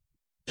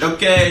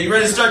Okay, you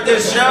ready to start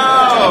this show?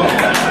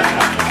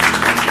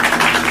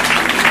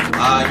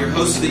 Your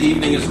host of the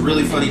evening is a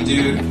really funny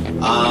dude.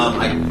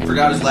 I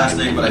forgot his last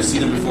name, but I've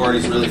seen him before, and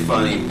he's really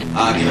funny.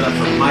 Give it up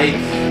for Mike.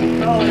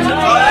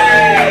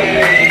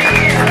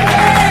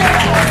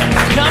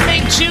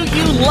 Coming to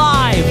you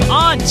live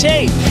on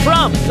tape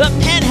from the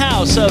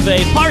penthouse of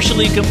a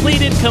partially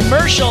completed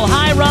commercial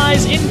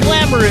high-rise in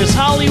glamorous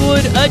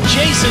Hollywood,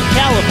 adjacent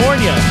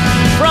California.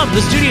 From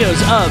the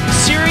studios of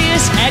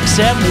Sirius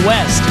XM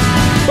West,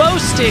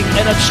 boasting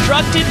an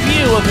obstructed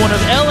view of one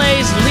of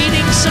LA's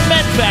leading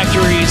cement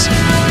factories,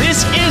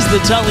 this is The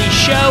Tully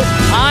Show.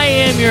 I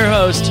am your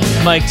host,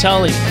 Mike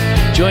Tully.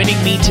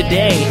 Joining me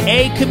today,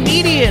 a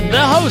comedian, the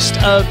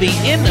host of the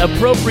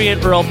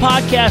Inappropriate Earl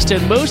podcast,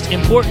 and most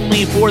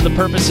importantly, for the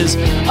purposes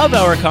of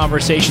our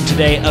conversation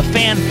today, a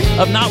fan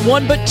of not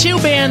one but two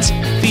bands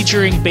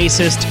featuring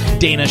bassist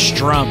Dana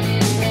Strum.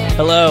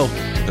 Hello,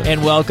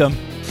 and welcome,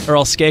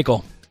 Earl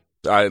Skakel.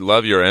 I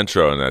love your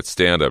intro in that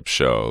stand-up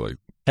show.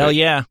 Hell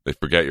yeah. They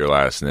forget your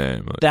last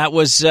name. That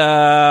was,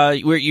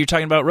 you're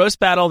talking about Roast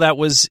Battle. That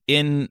was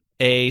in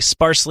a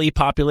sparsely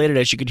populated,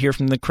 as you could hear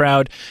from the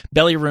crowd,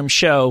 Belly Room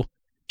show,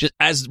 just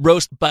as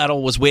Roast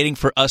Battle was waiting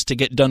for us to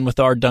get done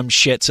with our dumb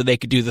shit so they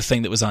could do the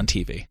thing that was on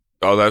TV.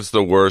 Oh, that's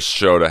the worst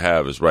show to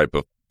have, is right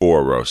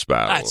before Roast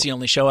Battle. That's the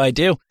only show I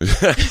do.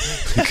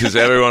 Because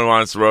everyone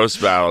wants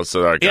Roast Battle,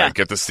 so I gotta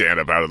get the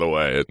stand-up out of the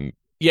way. And,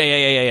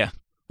 Yeah.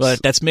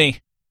 But that's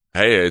me.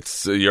 hey,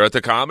 you're at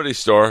the Comedy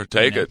Store.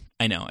 Take it.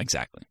 I know,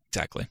 exactly.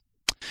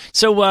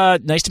 So,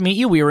 nice to meet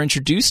you. We were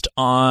introduced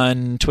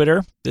on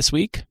Twitter this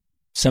week.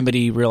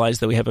 Somebody realized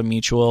that we have a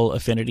mutual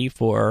affinity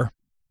for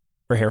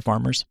hair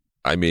farmers.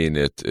 I mean,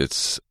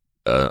 it's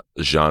a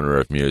genre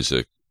of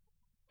music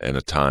and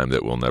a time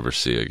that we'll never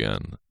see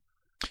again.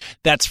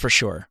 That's for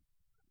sure.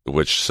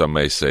 Which some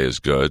may say is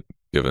good,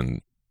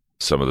 given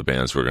some of the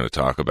bands we're going to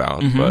talk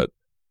about. Mm-hmm. But,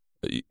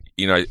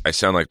 I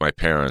sound like my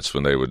parents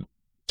when they would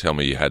tell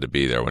me you had to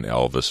be there when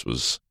Elvis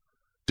was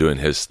doing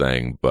his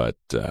thing, but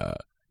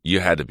you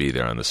had to be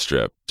there on the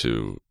Strip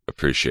to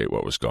appreciate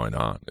what was going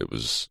on.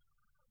 Because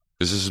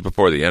this is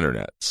before the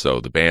internet,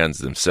 so the bands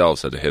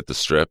themselves had to hit the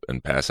Strip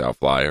and pass out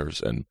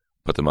flyers and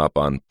put them up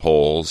on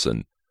poles,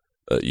 and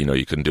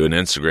you couldn't do an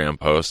Instagram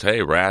post.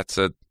 Hey, Rats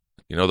at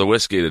the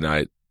Whiskey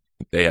tonight.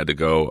 They had to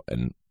go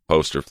and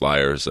poster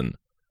flyers, and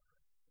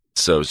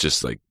so it's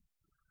just like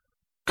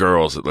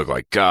girls that look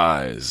like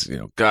guys,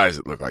 guys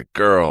that look like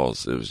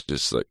girls. It was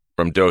just like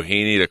from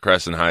Doheny to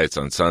Crescent Heights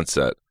on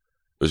Sunset.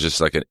 It was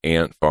just like an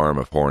ant farm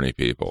of horny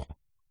people.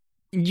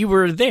 You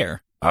were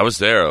there. I was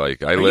there. Are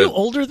you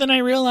older than I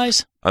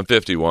realize? I'm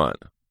 51.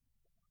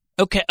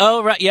 Okay.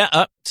 Oh, right.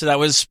 Yeah. So that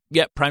was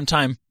prime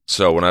time.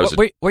 So when I was,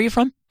 where are you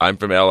from? I'm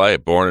from LA,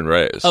 born and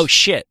raised. Oh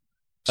shit.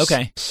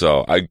 Okay.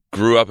 So I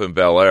grew up in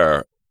Bel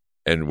Air,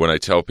 and when I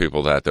tell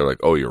people that, they're like,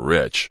 "Oh, you're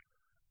rich,"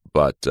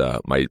 but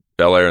my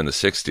Bel Air in the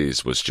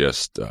 '60s was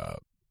just a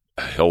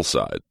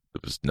hillside.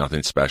 It was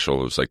nothing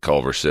special. It was like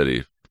Culver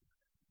City,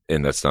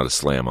 and that's not a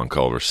slam on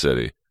Culver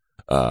City.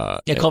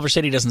 Culver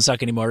City doesn't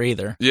suck anymore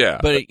either. Yeah,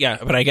 but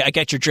I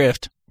get your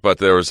drift. But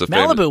there was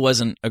Malibu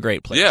wasn't a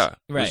great place. Yeah,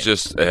 right. It was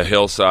just a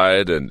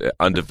hillside and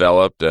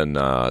undeveloped, and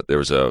there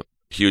was a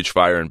huge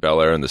fire in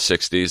Bel Air in the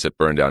 '60s that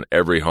burned down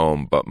every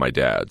home but my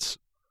dad's,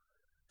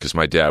 because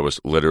my dad was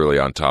literally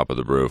on top of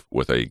the roof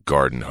with a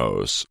garden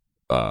hose,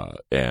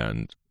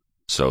 and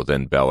so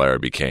then Bel Air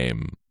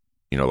became,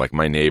 like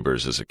my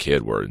neighbors as a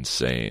kid were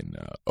insane.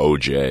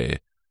 OJ.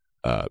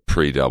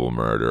 Pre-double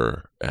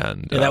murder,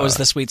 and that was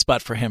the sweet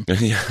spot for him.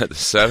 Yeah, the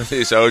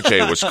 70s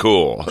OJ was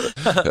cool.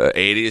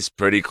 80s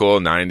pretty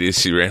cool.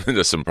 90s he ran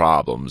into some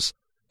problems,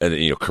 and then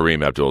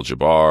Kareem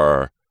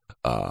Abdul-Jabbar,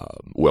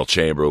 Will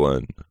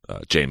Chamberlain,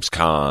 James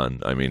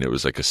Caan. I mean, it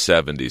was like a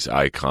 70s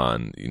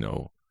icon.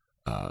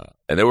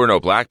 And there were no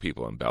black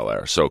people in Bel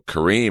Air, so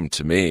Kareem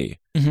to me,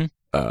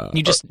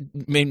 you just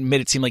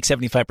made it seem like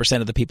 75%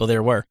 of the people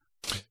there were.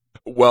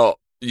 Well.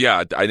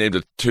 Yeah, I named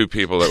the two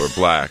people that were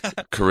black,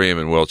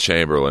 Kareem and Will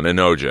Chamberlain and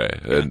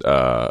OJ. And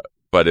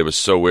but it was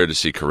so weird to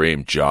see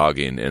Kareem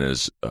jogging in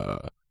his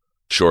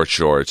short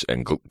shorts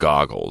and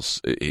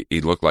goggles. He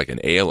looked like an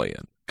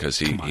alien because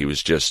he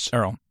was just...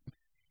 Earl,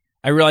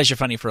 I realize you're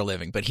funny for a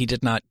living, but he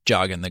did not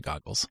jog in the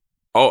goggles.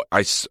 Oh,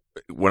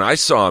 when I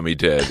saw him, he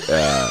did.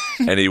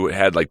 And he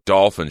had like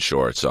dolphin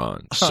shorts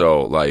on.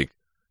 So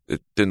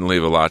it didn't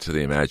leave a lot to the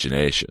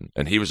imagination.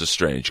 And he was a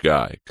strange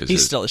guy.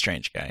 He's still a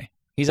strange guy.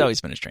 He's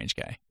always been a strange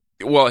guy.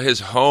 Well,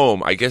 his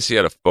home, I guess he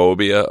had a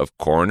phobia of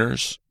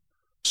corners.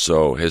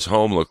 So his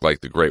home looked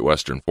like the Great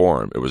Western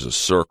Forum. It was a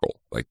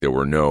circle. Like there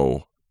were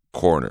no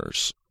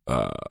corners.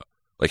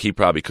 Like he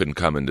probably couldn't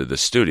come into the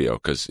studio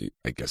because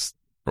I guess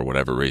for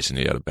whatever reason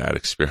he had a bad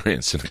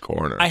experience in a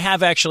corner. I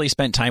have actually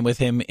spent time with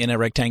him in a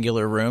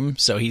rectangular room,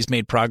 so he's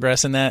made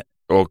progress in that.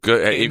 Oh,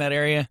 good. In that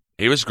area.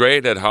 He was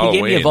great at Halloween.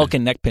 He gave me a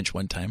Vulcan neck pinch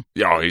one time.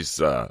 Yeah, he's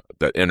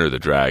that Enter the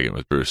Dragon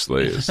with Bruce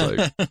Lee. It's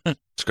like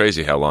it's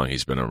crazy how long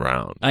he's been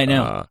around. I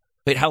know.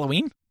 Wait,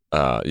 Halloween?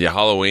 Yeah,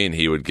 Halloween.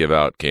 He would give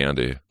out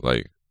candy.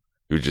 Like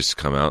he would just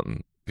come out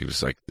and he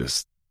was like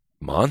this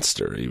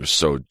monster. He was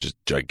so just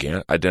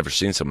gigantic. I'd never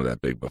seen someone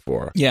that big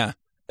before. Yeah.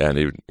 And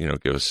he would,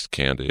 give us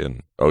candy,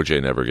 and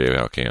OJ never gave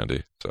out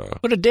candy. So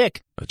What a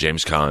dick.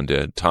 James Caan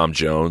did. Tom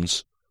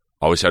Jones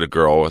always had a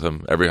girl with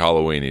him. Every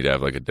Halloween he'd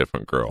have like a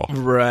different girl.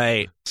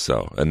 Right.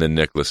 So, and then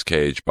Nicolas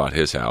Cage bought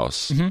his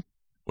house Mhm.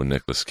 when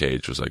Nicolas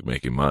Cage was like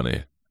making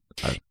money.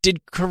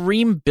 Did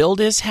Kareem build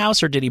his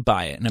house or did he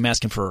buy it? And I'm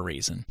asking for a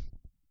reason.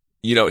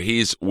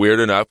 He's weird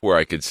enough where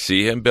I could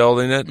see him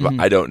building it, but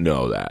I don't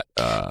know that.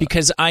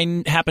 Because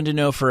I happen to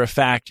know for a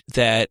fact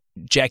that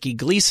Jackie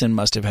Gleason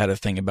must have had a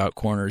thing about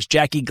corners.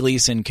 Jackie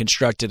Gleason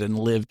constructed and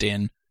lived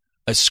in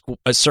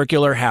a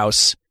circular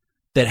house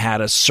that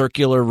had a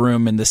circular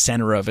room in the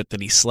center of it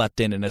that he slept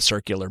in a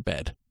circular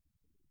bed.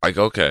 Like,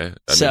 okay.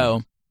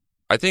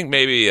 I think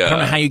maybe... I don't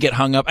know how you get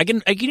hung up. I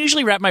can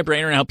usually wrap my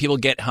brain around how people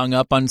get hung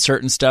up on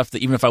certain stuff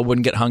that even if I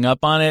wouldn't get hung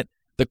up on it,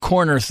 the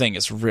corner thing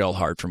is real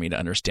hard for me to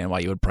understand why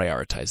you would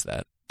prioritize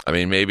that. I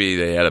mean, maybe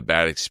they had a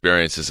bad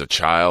experience as a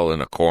child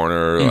in a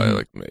corner,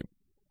 like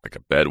a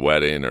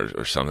bedwetting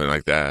or something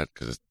like that,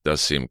 because it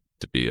does seem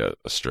to be a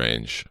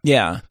strange...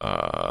 Yeah.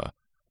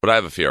 But I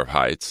have a fear of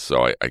heights,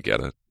 so I get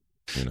it,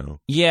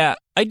 Yeah,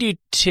 I do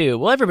too.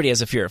 Well, everybody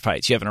has a fear of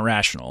heights. You have an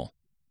irrational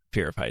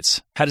fear of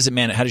heights. How does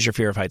your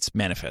fear of heights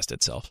manifest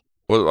itself?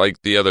 Well,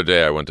 like the other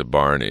day I went to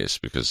Barney's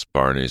because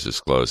Barney's is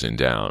closing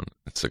down.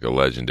 It's like a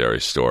legendary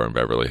store in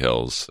Beverly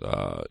Hills.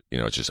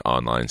 It's just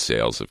online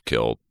sales have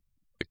killed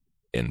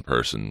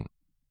in-person,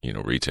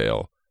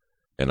 retail.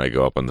 And I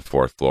go up on the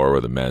 4th floor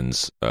where the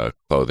men's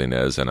clothing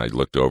is, and I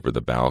looked over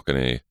the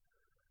balcony,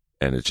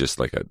 and it's just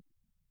like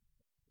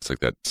it's like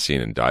that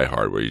scene in Die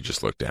Hard where you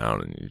just look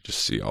down and you just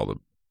see all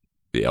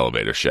the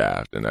elevator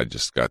shaft, and I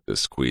just got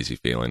this queasy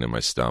feeling in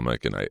my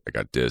stomach, and I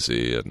got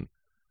dizzy, and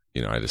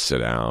I had to sit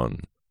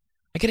down.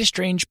 I get a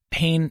strange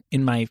pain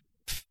in my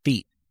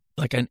feet,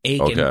 like an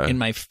ache in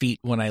my feet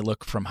when I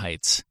look from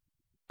heights.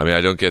 I mean,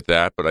 I don't get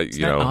that, but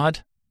Isn't that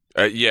odd?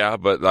 Yeah,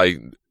 but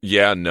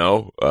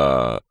no.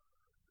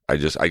 I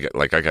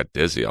got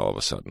dizzy all of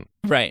a sudden.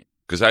 Right.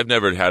 Because I've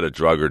never had a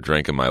drug or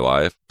drink in my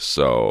life,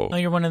 so. Oh,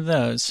 you're one of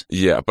those.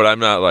 Yeah, but I'm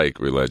not like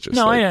religious.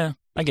 No,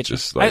 I get you.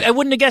 I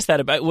wouldn't have guessed that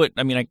about what.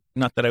 I mean,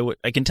 not that I would.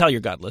 I can tell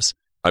you're godless.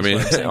 I mean,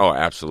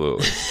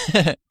 absolutely.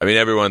 I mean,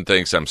 everyone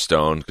thinks I'm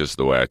stoned because of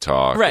the way I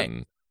talk, right?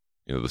 And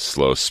the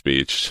slow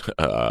speech.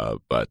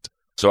 But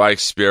so I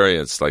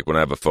experience, like when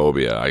I have a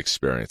phobia, I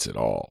experience it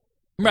all.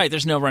 Right.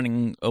 There's no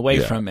running away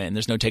from it, and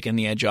there's no taking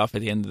the edge off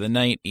at the end of the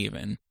night.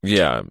 Even.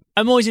 Yeah.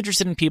 I'm always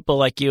interested in people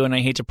like you, and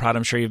I hate to prod.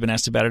 I'm sure you've been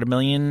asked about it a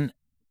million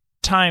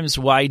times.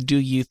 Why do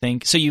you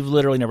think? So you've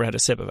literally never had a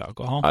sip of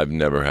alcohol? I've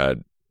never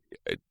had.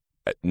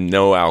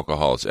 No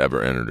alcohol has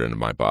ever entered into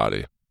my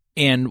body.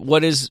 And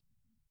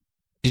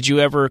did you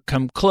ever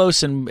come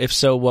close? And if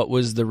so, what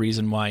was the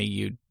reason why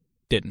you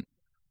didn't?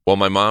 Well,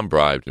 my mom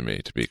bribed me,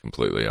 to be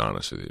completely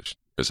honest with you,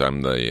 because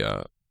I'm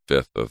the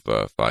 5th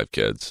of 5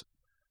 kids,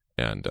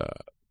 and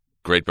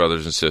great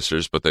brothers and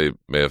sisters, but they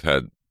may have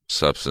had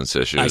substance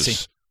issues. I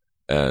see.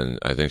 And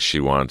I think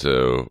she wanted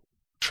to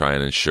try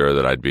and ensure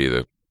that I'd be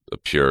the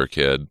pure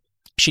kid.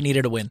 She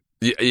needed a win.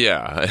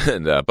 Yeah,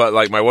 and but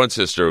like my one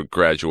sister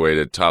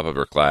graduated top of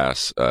her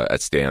class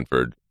at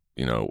Stanford,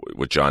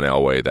 with John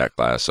Elway, that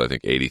class, so I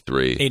think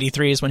 83.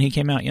 83 is when he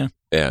came out, yeah.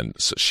 And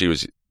so she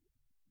was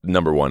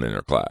number 1 in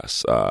her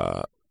class.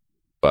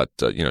 But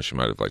she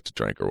might have liked to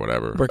drink or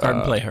whatever. Work hard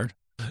and play hard.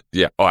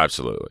 Yeah, oh,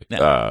 absolutely.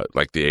 Yeah.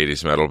 Like the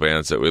 80s metal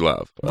bands that we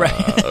love. Right.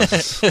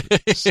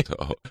 So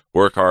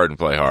work hard and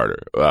play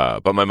harder.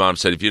 But my mom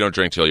said, if you don't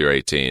drink till you're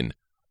 18,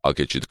 I'll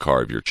get you the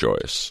car of your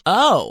choice.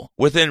 Oh.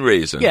 Within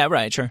reason. Yeah,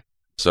 right, sure.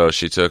 So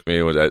she took me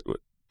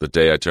the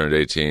day I turned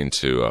 18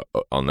 to,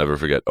 I'll never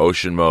forget,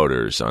 Ocean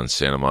Motors on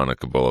Santa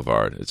Monica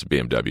Boulevard. It's a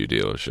BMW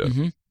dealership.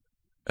 Mm-hmm.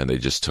 And they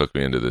just took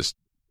me into this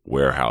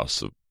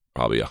warehouse of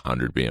probably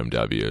 100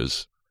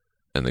 BMWs.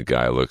 And the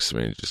guy looks at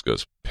me and just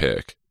goes,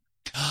 pick.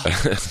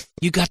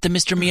 You got the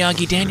Mr.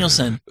 Miyagi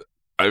Danielson.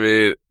 I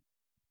mean,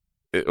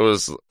 it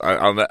was,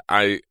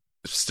 I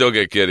still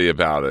get giddy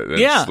about it.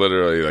 It's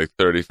literally like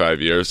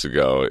 35 years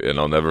ago. And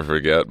I'll never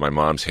forget, my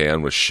mom's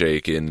hand was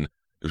shaking,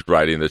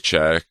 writing the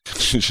check.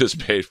 She just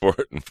paid for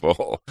it in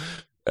full.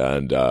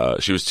 And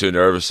she was too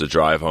nervous to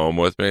drive home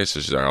with me.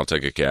 So she's like, I'll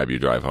take a cab, you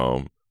drive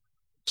home.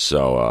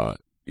 So,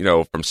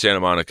 from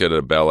Santa Monica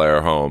to Bel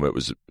Air home, it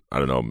was, I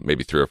don't know,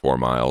 maybe 3 or 4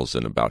 miles.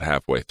 And about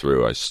halfway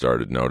through, I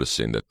started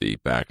noticing that the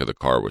back of the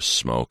car was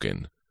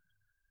smoking.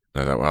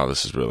 And I thought, wow,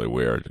 this is really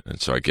weird. And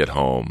so I get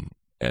home,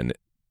 and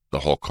the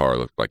whole car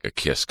looked like a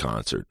Kiss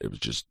concert. It was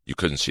just, you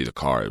couldn't see the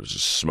car. It was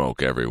just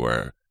smoke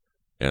everywhere.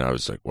 And I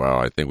was like, wow,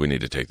 I think we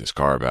need to take this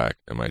car back.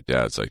 And my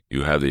dad's like,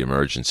 you have the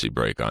emergency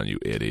brake on, you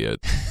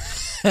idiot.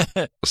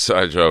 So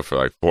I drove for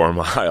like 4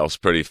 miles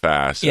pretty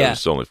fast. Yeah. It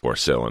was only 4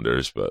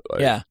 cylinders, but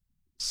like, yeah.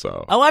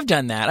 So. Oh, I've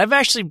done that. I've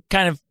actually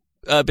kind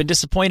of been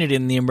disappointed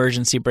in the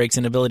emergency brake's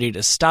inability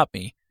to stop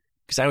me,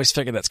 because I always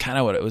figured that's kind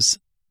of what it was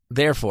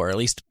there for, at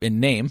least in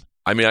name.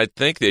 I mean, I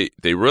think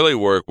they really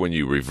work when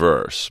you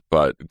reverse,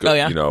 but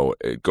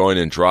going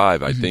in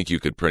drive, I think you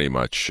could pretty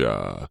much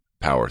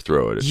power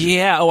through it.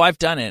 Yeah. Oh, I've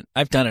done it.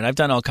 I've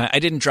done all kinds. I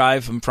didn't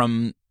drive.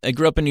 I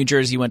grew up in New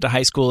Jersey, went to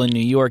high school in New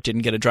York,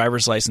 didn't get a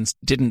driver's license,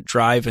 didn't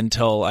drive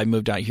until I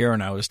moved out here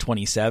when I was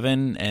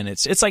 27. And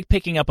it's like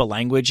picking up a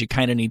language. You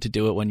kind of need to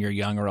do it when you're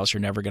young or else you're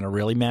never going to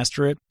really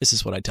master it. This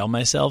is what I tell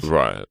myself.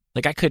 Right.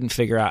 Like I couldn't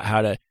figure out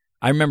how to.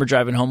 I remember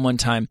driving home one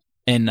time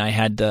and I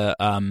had the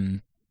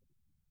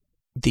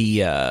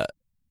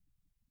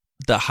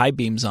high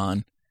beams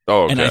on.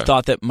 Oh, okay. And I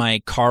thought that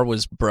my car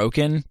was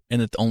broken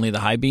and that only the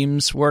high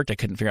beams worked. I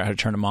couldn't figure out how to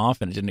turn them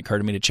off, and it didn't occur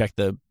to me to check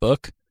the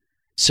book.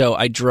 So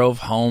I drove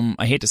home,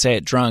 I hate to say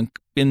it, drunk,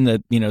 in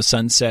the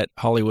Sunset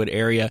Hollywood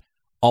area,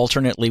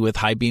 alternately with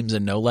high beams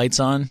and no lights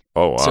on.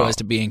 Oh, wow. So as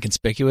to be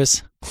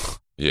inconspicuous.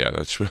 Yeah,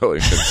 that's really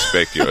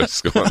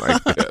conspicuous going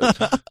like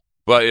this.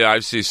 But yeah,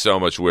 I've seen so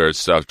much weird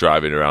stuff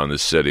driving around the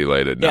city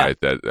late at night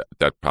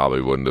that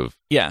probably wouldn't have.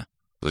 Yeah.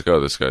 Like, oh,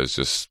 this guy's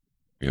just,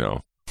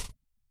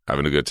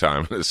 having a good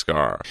time in his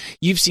car.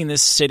 You've seen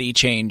this city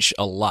change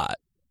a lot.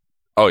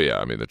 Oh, yeah.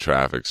 I mean, the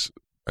traffic's...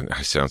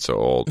 I sound so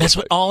old. That's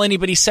what all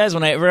anybody says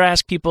when I ever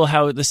ask people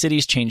how the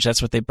city's changed.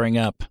 That's what they bring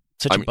up.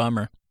 Such a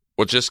bummer.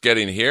 Well, just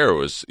getting here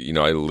was,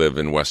 I live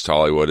in West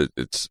Hollywood.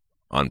 It's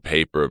on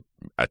paper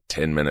a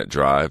 10-minute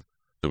drive.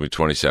 It'll be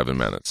 27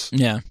 minutes.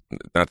 Yeah.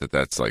 Not that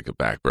that's like a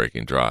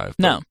backbreaking drive.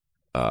 No.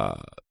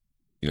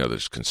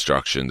 There's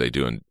construction they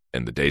do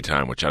in the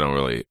daytime, which I don't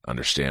really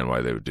understand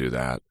why they would do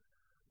that.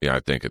 I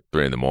think at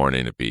 3 a.m,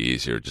 it'd be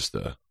easier just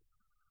to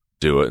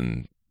do it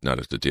and not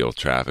have to deal with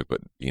traffic.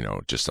 But,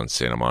 just on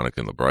Santa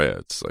Monica and La Brea,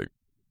 it's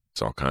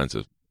all kinds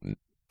of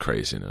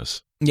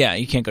craziness. Yeah,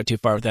 you can't go too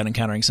far without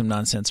encountering some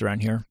nonsense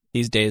around here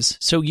these days.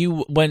 So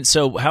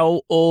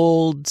how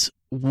old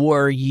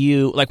were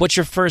you? Like, what's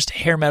your first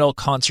hair metal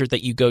concert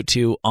that you go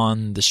to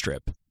on the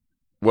Strip?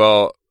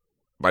 Well,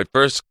 my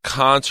first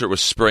concert was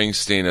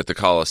Springsteen at the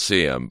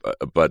Coliseum,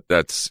 but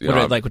that's... We're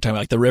talking about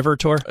like the River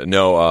Tour?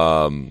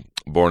 No,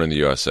 Born in the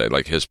USA,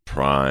 like his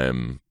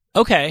prime.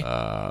 Okay.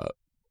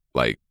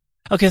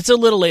 Okay, it's a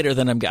little later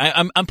than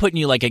I'm putting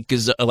you like at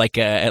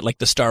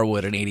the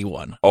Starwood in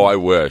 '81. Oh, I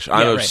wish.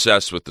 I'm right.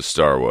 obsessed with the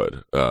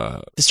Starwood.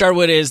 The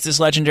Starwood is this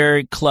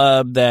legendary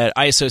club that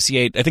I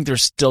associate. I think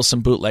there's still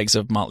some bootlegs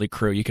of Motley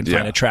Crue. You can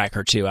find a track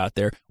or two out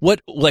there.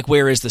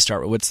 Where is the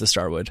Starwood? What's the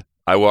Starwood?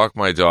 I walk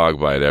my dog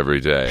by it every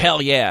day.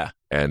 Hell yeah!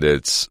 And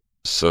it's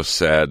so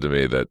sad to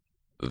me that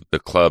the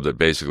club that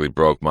basically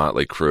broke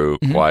Motley Crue,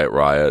 Quiet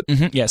Riot,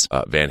 yes,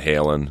 Van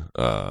Halen.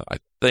 I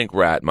think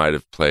Rat might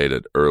have played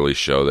an early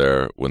show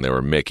there when they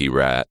were Mickey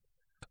Rat.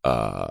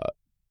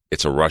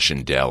 It's a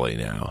Russian deli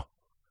now.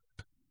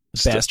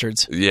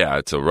 Bastards. Yeah,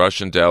 it's a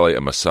Russian deli, a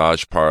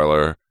massage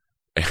parlor,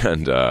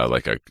 and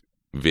like a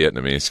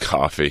Vietnamese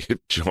coffee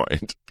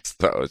joint.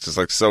 So it's just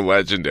like so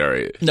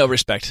legendary. No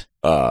respect.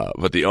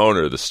 But the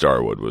owner of the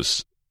Starwood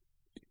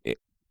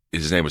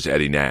his name was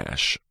Eddie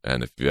Nash,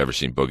 and if you've ever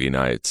seen Boogie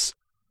Nights,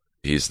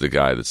 he's the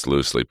guy that's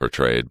loosely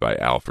portrayed by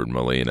Alfred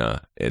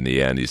Molina. In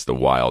the end, he's the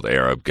wild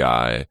Arab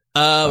guy.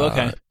 Oh,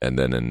 okay. And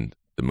then in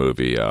the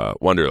movie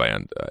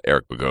Wonderland,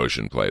 Eric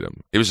Bogosian played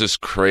him. He was this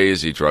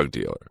crazy drug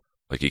dealer.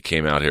 Like, he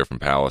came out here from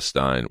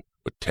Palestine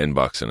with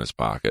 $10 in his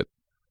pocket,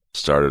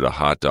 started a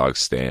hot dog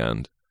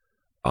stand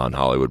on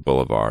Hollywood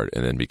Boulevard,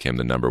 and then became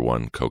the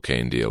 #1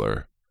 cocaine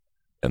dealer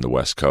in the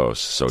West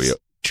Coast. So he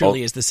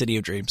truly is the city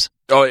of dreams.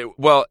 Oh,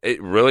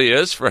 it really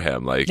is for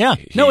him. Like, yeah,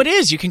 it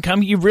is.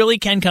 You really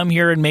can come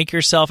here and make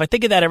yourself. I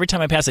think of that every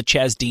time I pass a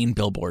Chaz Dean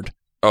billboard.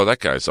 Oh, that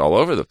guy's all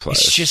over the place.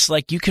 It's just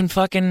like you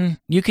can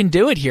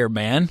do it here,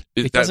 man.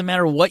 It doesn't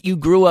matter what you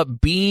grew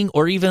up being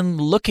or even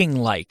looking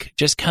like.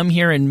 Just come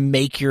here and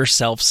make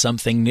yourself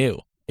something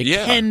new. It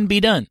can be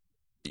done.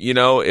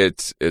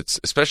 It's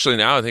especially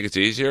now. I think it's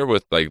easier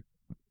with like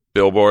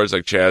billboards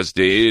like Chaz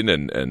Dean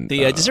and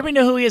does everybody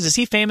know who he is? Is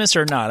he famous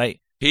or not?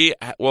 He's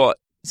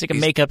like a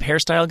makeup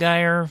hairstyle guy,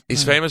 or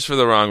he's famous for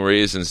the wrong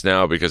reasons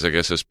now because I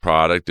guess his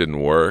product didn't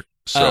work,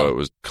 so it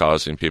was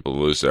causing people to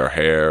lose their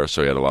hair.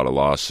 So he had a lot of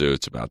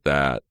lawsuits about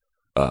that.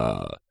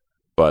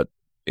 But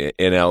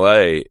in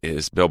LA,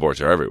 his billboards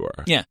are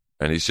everywhere. Yeah,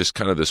 and he's just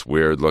kind of this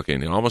weird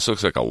looking. He almost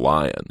looks like a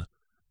lion.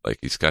 Like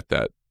he's got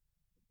that.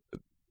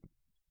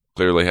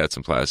 Clearly had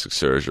some plastic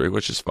surgery,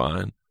 which is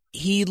fine.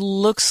 He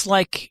looks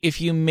like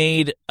if you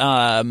made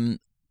a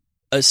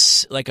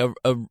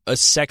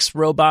sex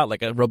robot,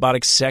 like a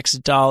robotic sex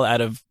doll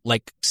out of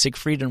like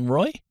Siegfried and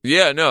Roy.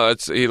 Yeah, no,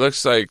 he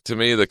looks like to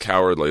me the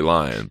Cowardly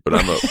Lion, but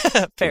I'm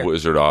a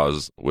Wizard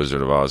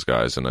of Oz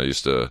guys, and I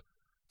used to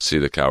see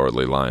the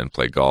Cowardly Lion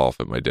play golf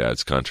at my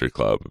dad's country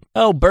club.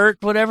 Oh, Bert,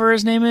 whatever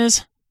his name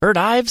is, Bert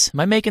Ives. Am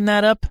I making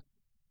that up?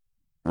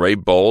 Ray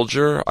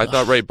Bolger? I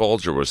thought Ray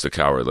Bolger was the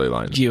Cowardly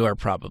Lion. You are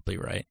probably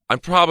right. I'm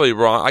probably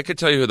wrong. I could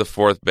tell you who the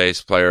fourth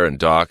base player in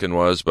Dawkins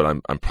was, but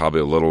I'm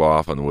probably a little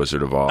off on the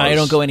Wizard of Oz. I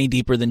don't go any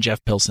deeper than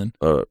Jeff Pilson.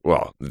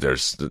 Well,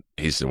 he's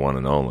the one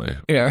and only.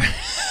 Yeah.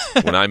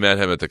 When I met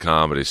him at the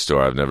Comedy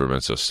Store, I've never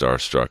been so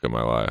starstruck in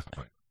my life.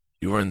 I'm like,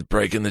 you were in the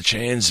Breaking the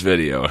Chains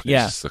video. And yeah.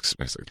 He just looks at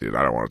me like, dude,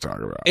 I don't want to talk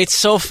about it. It's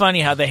so funny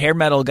how the hair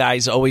metal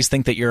guys always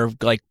think that you're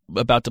like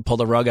about to pull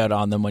the rug out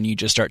on them when you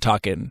just start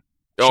talking.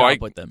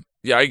 With them.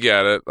 Yeah, I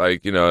get it.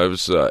 Like, it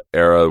was an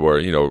era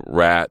where,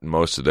 Rat and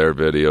most of their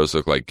videos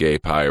look like gay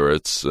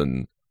pirates.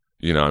 And,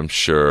 I'm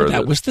sure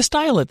that was the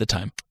style at the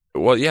time.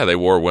 Well, yeah, they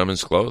wore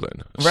women's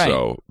clothing. Right.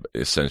 So,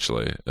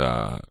 essentially,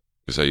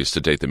 because I used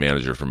to date the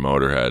manager from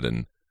Motorhead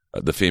and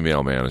the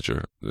female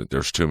manager.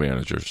 There's two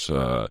managers.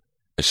 And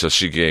so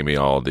she gave me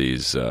all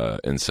these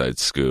inside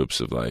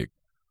scoops of, like,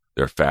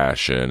 their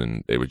fashion,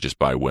 and they would just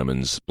buy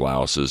women's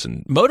blouses.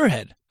 And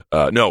Motorhead?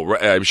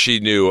 No,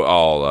 she knew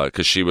all,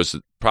 because she was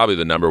probably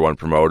the number one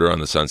promoter on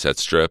the Sunset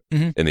Strip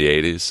in the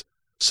 80s.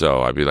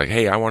 So I'd be like,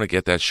 hey, I want to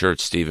get that shirt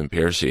Stephen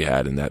Pearcy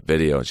had in that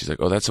video. And she's like,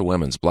 oh, that's a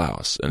women's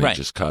blouse. And he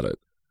just cut it.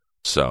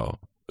 So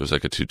it was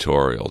like a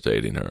tutorial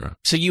dating her.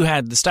 So you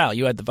had the style,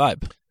 you had the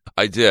vibe.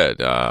 I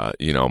did. I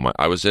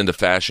was into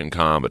fashion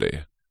comedy,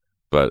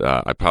 but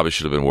I probably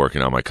should have been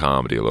working on my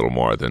comedy a little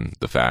more than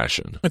the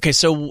fashion. Okay,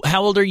 so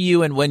how old are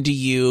you and when do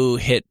you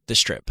hit the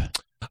Strip?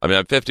 I mean,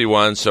 I'm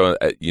 51, so,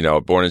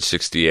 born in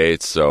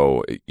 68,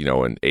 so,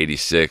 in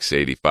 86,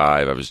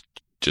 85, I was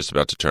just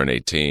about to turn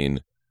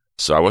 18,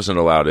 so I wasn't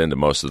allowed into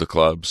most of the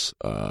clubs,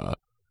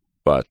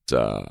 but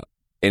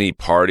any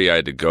party I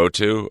had to go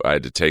to, I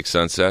had to take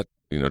Sunset,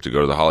 to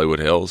go to the Hollywood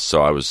Hills,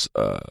 so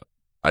I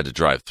had to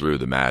drive through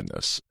the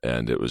madness,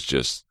 and it was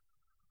just,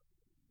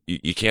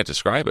 you can't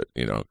describe it,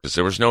 because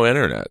there was no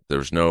internet, there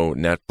was no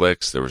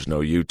Netflix, there was no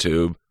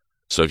YouTube,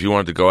 so if you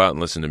wanted to go out and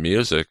listen to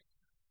music,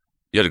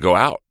 you had to go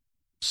out.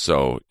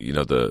 So,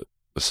 the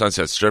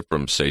Sunset Strip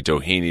from, say,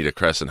 Doheny to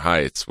Crescent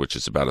Heights, which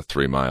is about a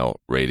 3-mile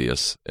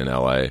radius in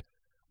L.A.,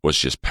 was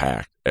just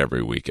packed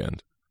every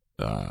weekend.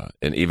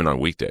 And even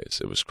on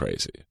weekdays, it was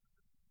crazy.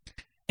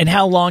 And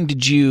how long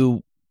did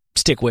you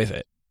stick with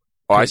it?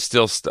 Oh,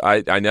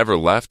 I never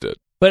left it.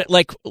 But,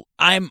 like,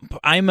 I'm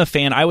a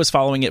fan. I was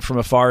following it from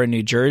afar in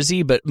New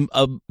Jersey, but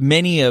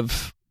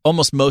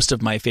almost most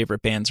of my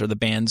favorite bands are the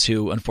bands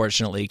who,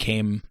 unfortunately,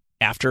 came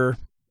after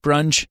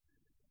grunge.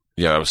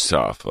 Yeah, it was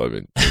tough. I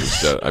mean,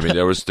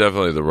 there was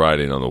definitely the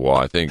writing on the wall.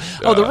 I think.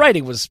 The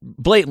writing was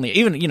blatantly.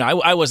 Even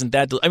I wasn't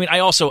that. I mean, I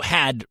also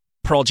had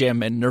Pearl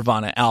Jam and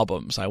Nirvana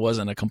albums. I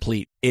wasn't a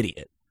complete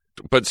idiot.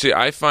 But see,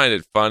 I find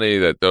it funny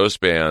that those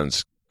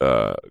bands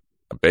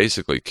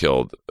basically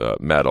killed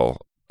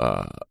metal,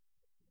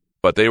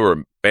 but they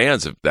were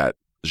bands of that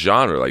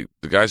genre. Like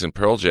the guys in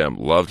Pearl Jam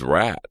loved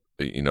Rat.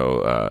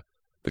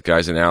 The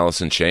guys in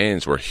Alice in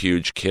Chains were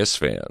huge Kiss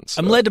fans.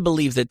 I'm led to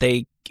believe that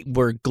they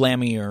were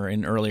glammier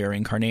in earlier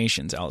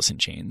incarnations, Alice in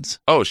Chains.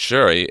 Oh,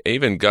 sure.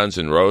 Even Guns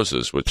N'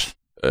 Roses, which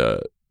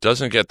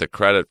doesn't get the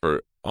credit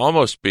for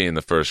almost being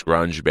the first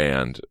grunge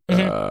band.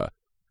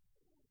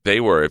 They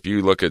were, if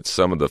you look at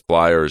some of the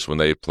flyers when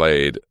they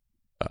played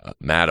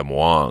Madame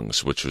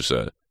Wong's, which was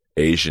a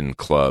Asian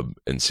club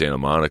in Santa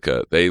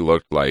Monica, they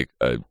looked like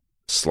a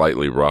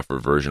slightly rougher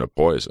version of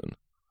Poison.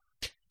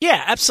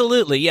 Yeah,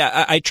 absolutely.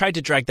 Yeah, I tried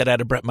to drag that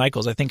out of Bret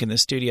Michaels, I think, in the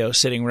studio,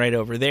 sitting right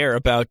over there,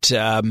 about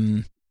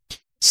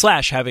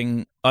Slash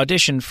having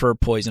auditioned for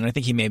Poison. I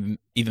think he may have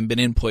even been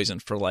in Poison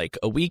for like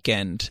a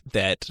weekend.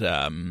 That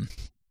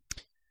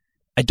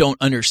I don't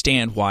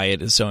understand why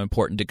it is so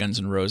important to Guns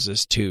N'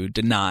 Roses to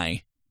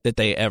deny that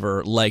they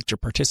ever liked or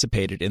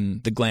participated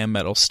in the glam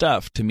metal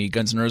stuff. To me,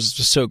 Guns N' Roses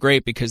was so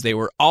great because they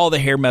were all the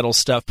hair metal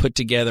stuff put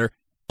together,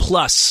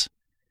 plus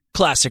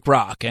classic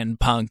rock and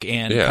punk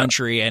and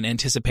country, and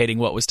anticipating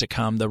what was to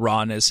come, the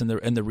rawness and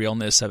the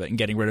realness of it, and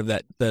getting rid of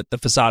that the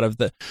facade of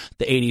the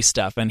 80s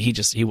stuff. And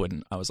he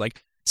wouldn't. I was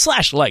like,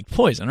 Slash liked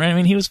Poison, right? I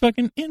mean, he was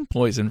fucking in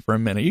Poison for a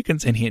minute. You can,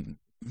 and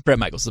Bret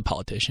Michaels is a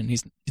politician.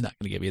 He's not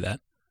going to give you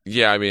that.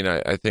 Yeah, I mean,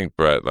 I think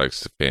Bret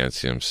likes to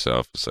fancy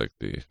himself as like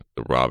the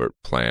Robert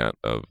Plant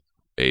of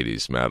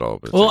 80s metal.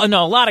 Well,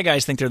 no, a lot of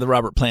guys think they're the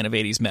Robert Plant of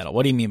 80s metal.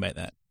 What do you mean by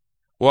that?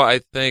 Well,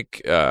 I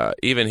think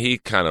even he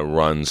kind of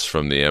runs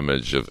from the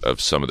image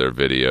of some of their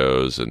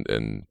videos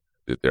and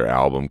their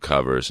album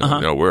covers.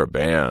 And, we're a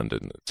band.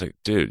 And it's like,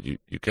 dude,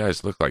 you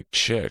guys look like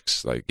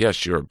chicks. Like,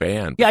 yes, you're a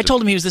band. Yeah, I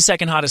told him he was the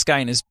second hottest guy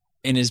in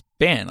his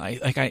band.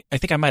 I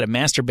think I might have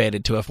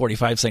masturbated to a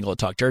 45 single that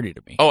talked dirty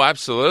to me. Oh,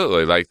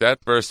 absolutely. Like that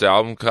first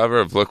album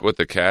cover of Look What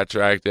the Cat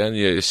Dragged In,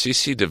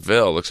 CeCe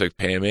DeVille looks like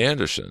Pam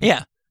Anderson.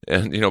 Yeah.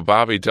 And,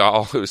 Bobby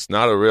Dahl, who's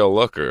not a real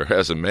looker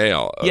as a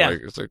male. Yeah.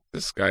 It's like,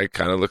 this guy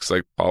kind of looks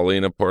like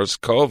Paulina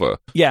Porizkova.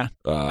 Yeah.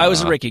 I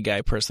was a Ricky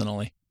guy,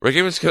 personally.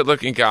 Ricky was a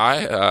good-looking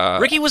guy.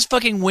 Ricky was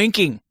fucking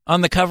winking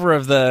on the cover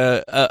of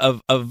the,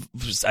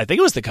 I think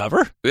it was the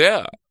cover.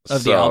 Yeah.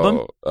 Of the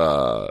album.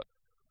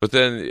 But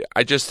then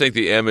I just think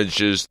the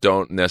images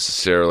don't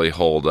necessarily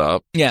hold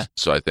up. Yeah.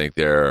 So I think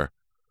they're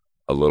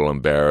a little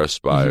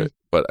embarrassed by it.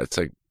 But it's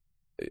like,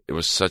 it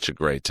was such a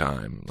great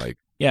time. Like,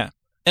 yeah.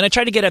 And I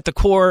tried to get at the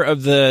core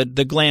of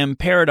the glam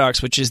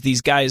paradox, which is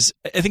these guys.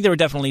 I think there were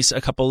definitely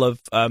a couple of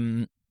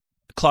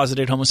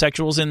closeted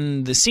homosexuals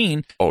in the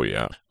scene. Oh,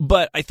 yeah.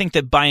 But I think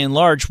that by and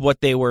large,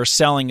 what they were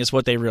selling is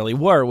what they really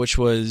were, which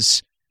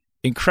was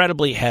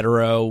incredibly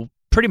hetero,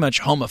 pretty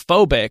much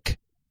homophobic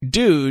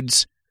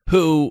dudes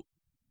who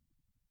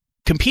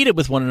competed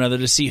with one another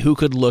to see who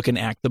could look and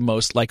act the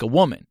most like a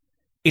woman.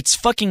 it's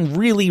fucking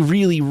really,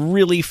 really,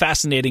 really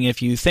fascinating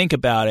if you think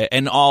about it.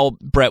 And all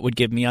Brett would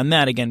give me on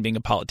that, again, being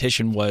a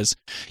politician, was,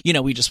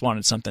 we just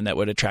wanted something that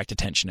would attract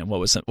attention. And what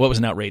was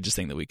an outrageous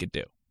thing that we could do?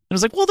 And I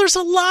was like, well, there's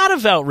a lot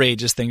of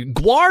outrageous things.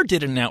 Gwar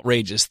did an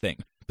outrageous thing,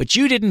 but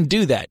you didn't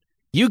do that.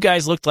 You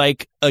guys looked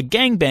like a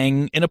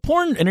gangbang in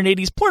an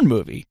 80s porn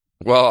movie.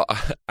 Well,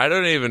 I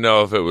don't even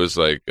know if it was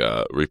like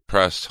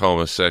repressed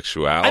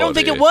homosexuality. I don't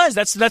think it was.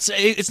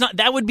 It's not.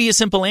 That would be a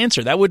simple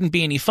answer. That wouldn't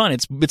be any fun.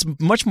 It's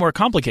much more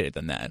complicated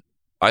than that.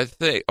 I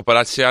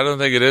don't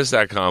think it is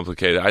that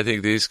complicated. I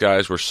think these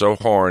guys were so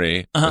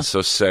horny and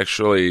so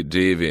sexually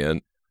deviant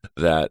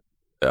that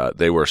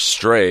they were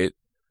straight,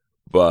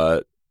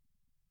 and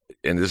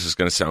this is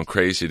going to sound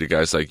crazy to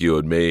guys like you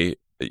and me.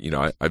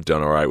 I've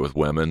done all right with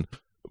women,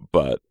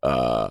 but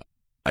I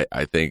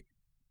think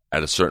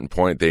at a certain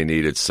point, they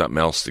needed something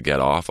else to get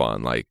off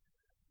on. Like,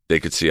 they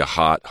could see a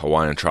hot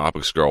Hawaiian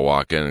Tropics girl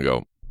walk in and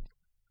go,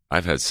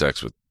 I've had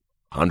sex with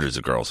hundreds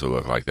of girls who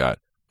look like that,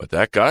 but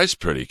that guy's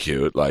pretty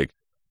cute. Like,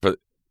 but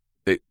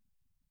they,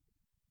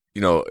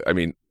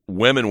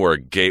 women were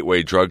a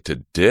gateway drug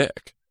to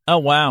dick. Oh,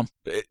 wow.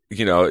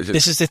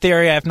 This is a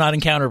theory I have not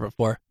encountered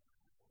before.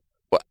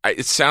 Well,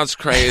 it sounds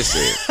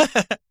crazy,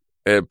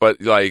 but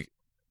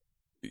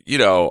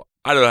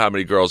I don't know how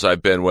many girls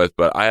I've been with,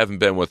 but I haven't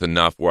been with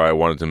enough where I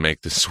wanted to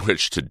make the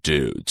switch to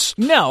dudes.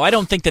 No, I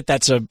don't think that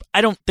that's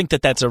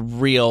a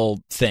real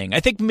thing. I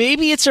think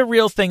maybe it's a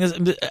real thing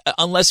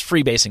unless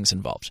freebasing's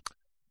involved.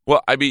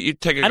 Well, you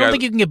take a guy. I don't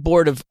think you can get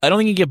bored of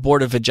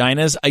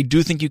vaginas. I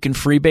do think you can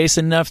freebase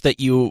enough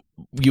that you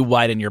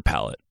widen your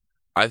palate.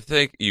 I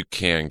think you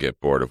can get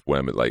bored of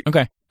women. Like,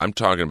 okay. I'm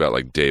talking about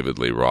like David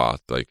Lee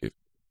Roth,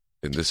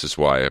 and this is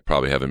why I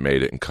probably haven't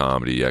made it in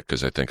comedy yet,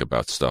 because I think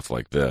about stuff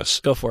like this.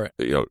 Go for it.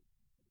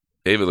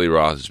 David Lee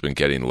Roth has been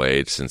getting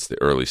laid since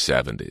the early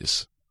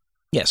 70s.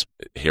 Yes.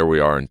 Here we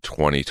are in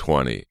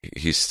 2020.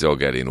 He's still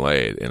getting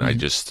laid. And I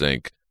just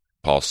think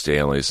Paul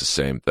Stanley is the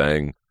same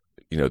thing.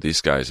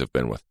 These guys have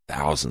been with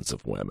thousands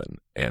of women.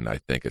 And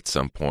I think at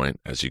some point,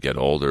 as you get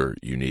older,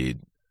 you need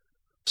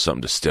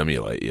something to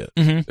stimulate you.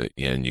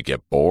 And you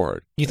get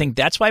bored. You think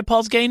that's why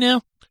Paul's gay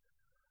now?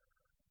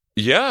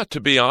 Yeah, to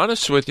be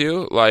honest with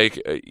you,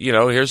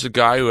 here's a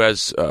guy who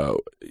has,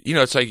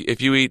 it's like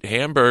if you eat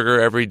hamburger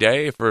every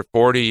day for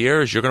 40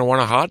 years, you're going to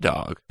want a hot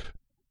dog.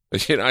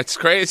 It's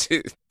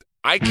crazy.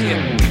 I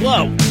can't.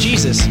 Whoa,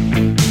 Jesus.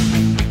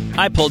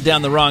 I pulled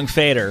down the wrong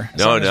fader.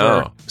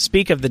 No.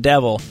 Speak of the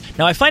devil.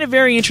 Now, I find it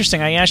very interesting.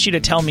 I asked you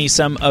to tell me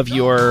some of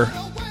your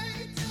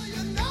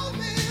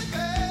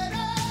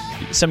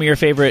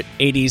favorite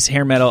 80s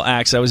hair metal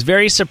acts. I was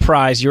very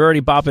surprised. You're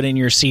already bopping in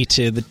your seat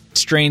to the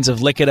strains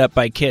of Lick It Up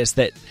by Kiss,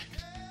 that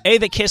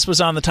Kiss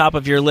was on the top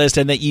of your list,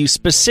 and that you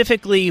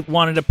specifically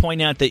wanted to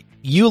point out that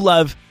you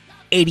love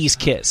 80s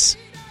Kiss.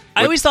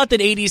 I always thought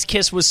that 80s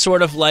Kiss was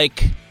sort of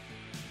like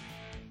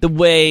the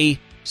way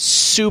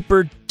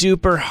super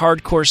duper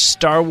hardcore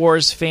Star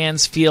Wars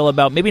fans feel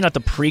about, maybe not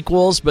the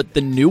prequels, but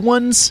the new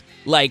ones.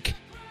 Like,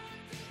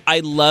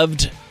 I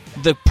loved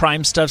the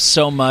Prime stuff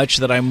so much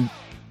that I'm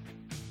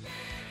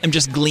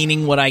just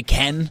gleaning what I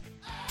can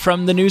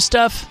from the new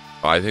stuff.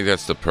 I think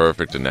that's the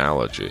perfect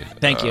analogy.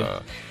 Thank you.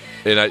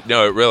 And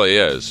it really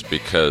is,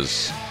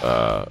 because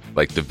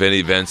like the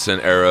Vinnie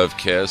Vincent era of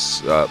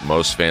Kiss,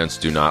 most fans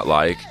do not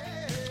like.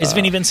 Is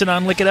Vinnie Vincent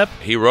on Lick It Up?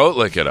 He wrote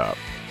Lick It Up.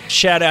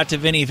 Shout out to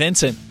Vinnie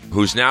Vincent,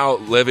 who's now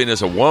living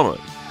as a woman.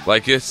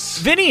 Like, it's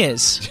Vinnie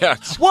is. Yeah.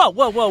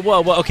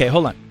 Whoa. Okay,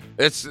 hold on.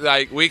 It's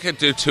like we could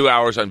do 2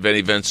 hours on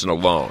Vinnie Vincent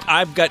alone.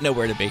 I've got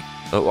nowhere to be.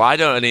 Well, I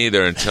don't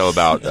either until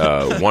about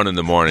 1 in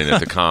the morning at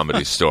the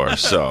Comedy Store.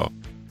 So,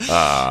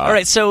 all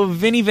right. So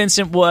Vinnie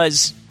Vincent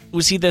was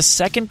he the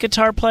second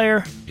guitar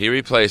player? He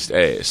replaced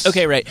Ace.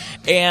 Okay, right.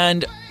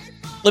 And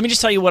let me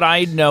just tell you what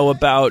I know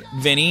about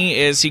Vinnie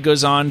is he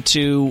goes on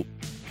to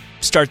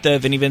start the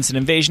Vinnie Vincent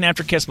Invasion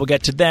after Kiss. We'll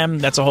get to them.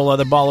 That's a whole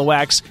other ball of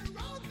wax.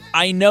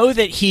 I know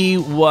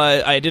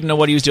that I didn't know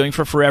what he was doing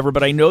for forever,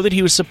 but I know that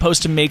he was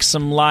supposed to make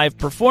some live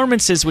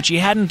performances, which he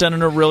hadn't done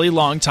in a really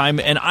long time,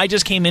 and I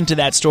just came into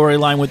that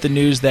storyline with the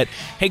news that,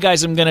 hey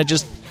guys, I'm going to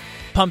just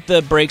pump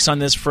the brakes on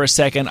this for a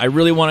second. I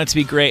really want it to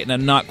be great, and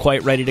I'm not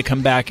quite ready to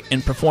come back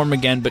and perform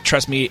again, but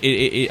trust me,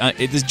 it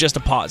is just a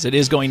pause. It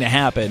is going to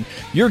happen.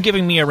 You're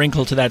giving me a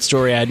wrinkle to that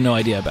story I had no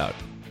idea about.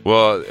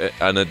 Well,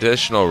 an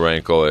additional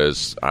wrinkle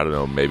is, I don't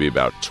know, maybe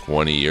about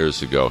 20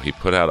 years ago, he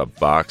put out a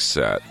box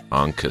set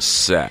on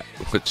cassette,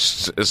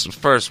 which is the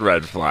first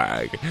red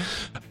flag.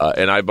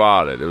 And I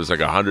bought it. It was like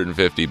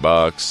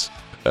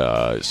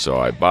 $150. So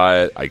I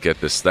buy it. I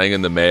get this thing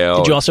in the mail.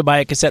 Did you also buy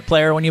a cassette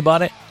player when you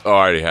bought it? Oh, I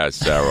already had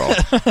several.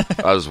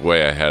 I was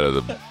way ahead of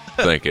the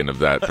thinking of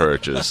that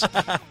purchase.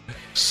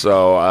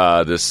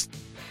 So this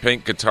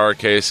pink guitar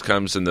case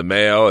comes in the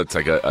mail. It's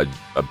like a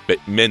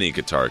mini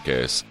guitar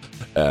case.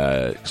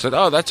 Said,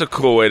 oh, that's a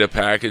cool way to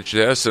package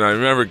this. And I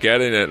remember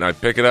getting it, and I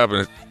pick it up,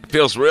 and it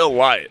feels real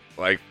light.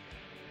 Like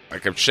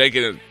I'm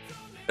shaking it,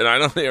 and I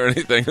don't hear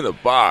anything in the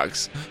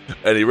box.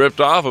 And he ripped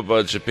off a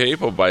bunch of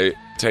people by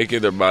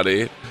taking their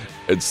money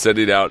and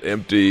sending out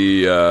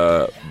empty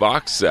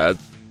box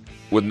sets.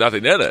 with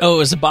nothing in it. Oh, it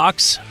was a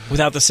box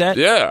without the set?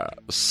 Yeah.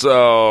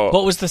 So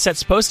what was the set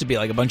supposed to be?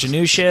 Like a bunch of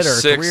new shit or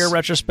a career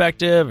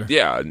retrospective?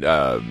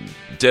 Yeah,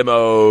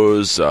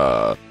 demos,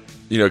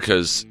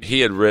 because he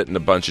had written a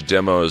bunch of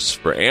demos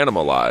for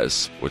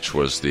Animalize, which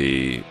was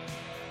the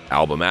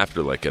album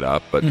after Lick It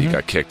Up, but he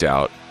got kicked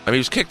out. I mean, he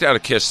was kicked out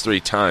of Kiss 3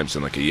 times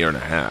in like a year and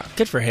a half.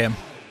 Good for him.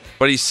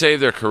 But he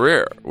saved their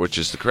career, which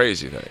is the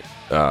crazy thing.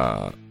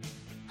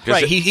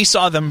 Right, he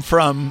saw them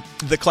from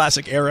the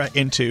classic era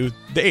into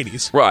the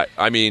 80s. Right.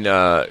 I mean,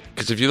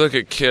 because if you look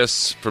at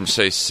Kiss from,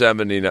 say,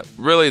 70,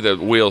 really the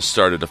wheels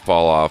started to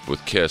fall off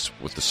with Kiss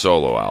with the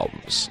solo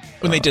albums.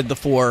 When they did the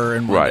 4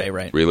 in one day,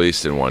 right?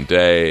 Released in one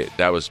day.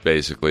 That was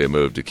basically a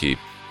move to keep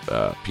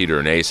Peter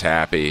and Ace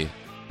happy.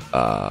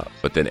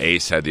 But then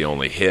Ace had the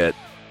only hit,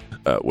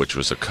 which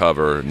was a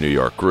cover, New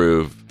York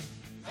Groove.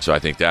 So I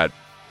think that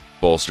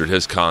bolstered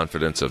his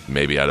confidence of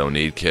maybe I don't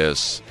need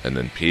Kiss. And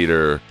then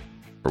Peter,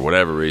 for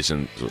whatever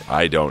reason,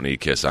 I don't need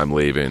Kiss, I'm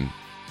leaving.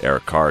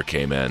 Eric Carr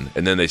came in.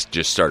 And then they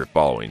just started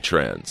following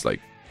trends. Like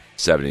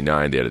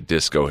 79, they had a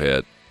disco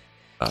hit.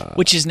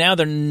 Which is now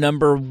their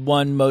number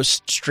 1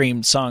 most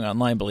streamed song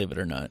online, believe it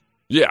or not.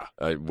 Yeah,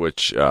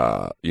 which,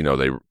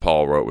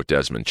 Paul wrote with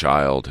Desmond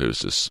Child, who's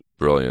this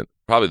brilliant,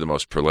 probably the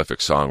most prolific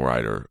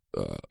songwriter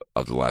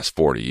of the last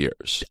 40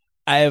 years.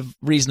 I have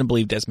reason to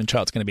believe Desmond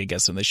Child's going to be a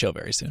guest on the show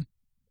very soon.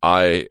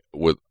 I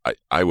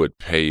would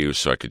pay you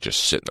so I could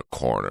just sit in a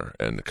corner,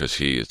 and because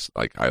he is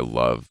like, I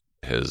love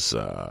his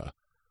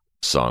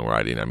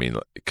songwriting. I mean,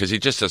 because he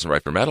just doesn't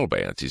write for metal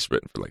bands. He's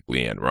written for like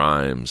Leanne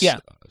Rimes,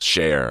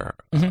 Cher.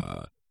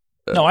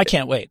 No, I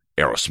can't wait.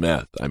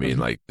 Aerosmith. I mean,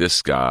 like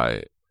this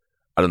guy.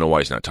 I don't know why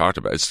he's not talked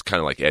about. It's kind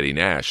of like Eddie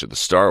Nash at the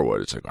Starwood.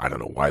 It's like, I don't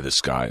know why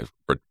this guy,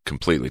 for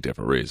completely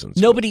different reasons.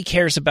 Nobody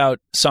cares about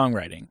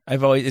songwriting.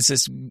 It's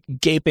this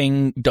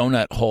gaping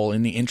donut hole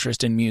in the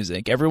interest in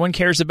music. Everyone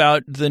cares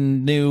about the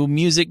new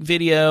music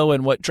video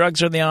and what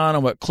drugs are they on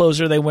and what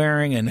clothes are they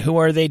wearing and who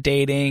are they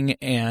dating.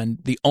 And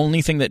the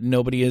only thing that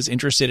nobody is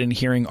interested in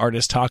hearing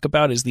artists talk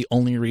about is the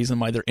only reason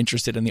why they're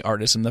interested in the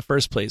artist in the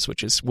first place,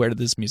 which is where did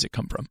this music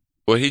come from?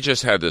 Well, he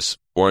just had this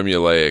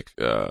formulaic,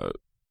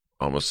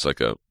 almost like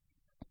a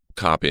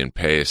copy and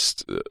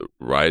paste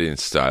writing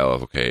style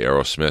of, okay,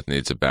 Aerosmith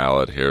needs a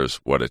ballad, here's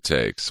what it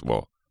takes.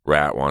 Well,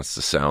 Rat wants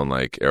to sound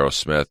like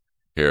Aerosmith,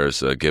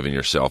 here's Giving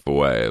Yourself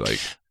Away. Like,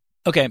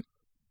 okay,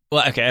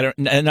 well, okay,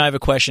 and I have a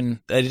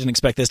question. I didn't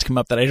expect this to come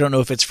up, that I don't know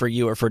if it's for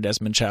you or for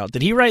Desmond Child.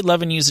 Did he write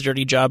Love and Use a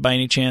Dirty Job by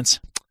any chance?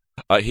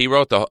 He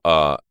wrote the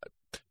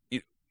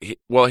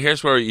well,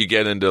 here's where you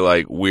get into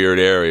like weird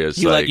areas.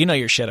 You know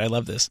your shit. I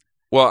love this.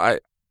 Well,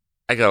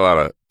 I got a lot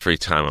of free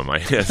time on my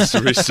hands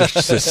to research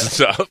this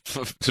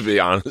stuff, to be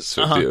honest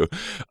with you.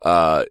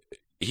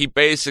 He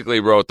basically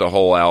wrote the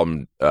whole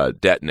album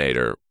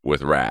Detonator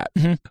with Rat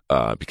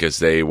because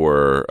they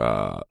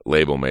were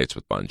label mates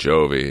with Bon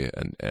Jovi,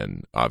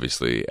 and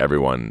obviously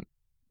everyone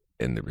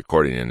in the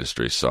recording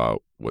industry saw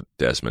what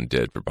Desmond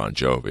did for Bon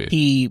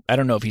Jovi. I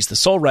don't know if he's the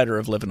sole writer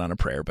of Living on a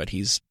Prayer, but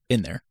he's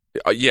in there.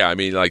 Yeah, I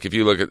mean, like if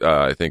you look at,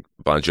 I think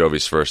Bon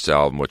Jovi's first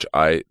album, which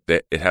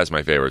it has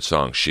my favorite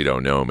song, She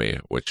Don't Know Me,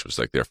 which was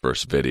like their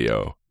first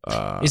video.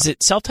 Is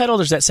it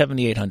self-titled or is that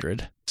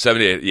 7800?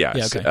 78, yes.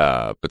 Yeah,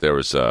 okay. But there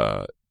was,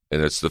 and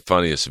it's the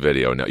funniest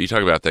video. Now, you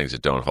talk about things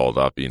that don't hold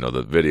up. You know,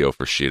 the video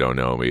for She Don't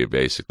Know Me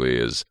basically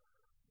is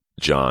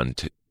John,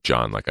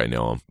 like I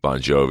know him,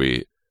 Bon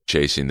Jovi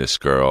chasing this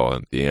girl.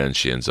 And at the end,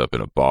 she ends up in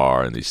a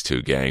bar and these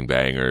 2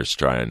 gangbangers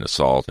try and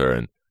assault her,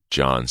 and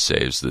John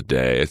saves the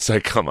day. It's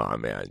like, come on,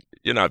 man.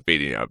 You're not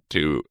beating up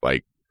 2,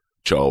 like,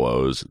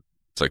 cholos.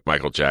 It's like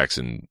Michael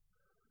Jackson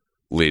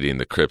leading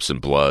the Crips and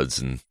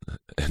Bloods and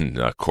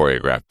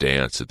choreographed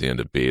dance at the end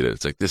of Beat It.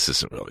 It's like, this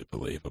isn't really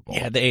believable.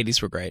 Yeah, the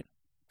 80s were great.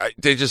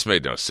 They just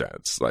made no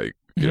sense. Like,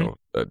 you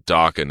know,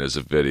 Dawkins is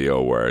a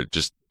video where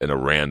just in a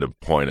random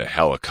point, a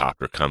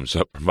helicopter comes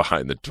up from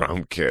behind the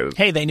drum kit.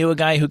 Hey, they knew a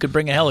guy who could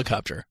bring a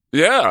helicopter.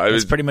 Yeah.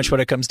 That's pretty much what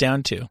it comes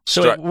down to.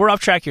 So we're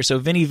off track here. So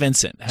Vinnie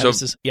Vincent.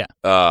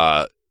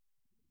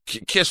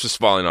 Kiss was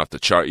falling off the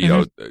chart. You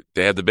know,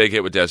 they had the big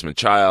hit with Desmond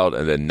Child,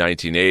 and then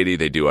 1980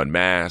 they do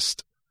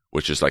Unmasked,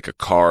 which is like a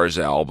Cars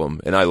album,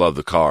 and I love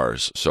the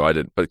Cars, so I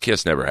didn't. But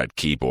Kiss never had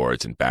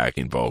keyboards and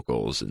backing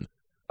vocals, and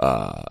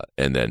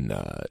then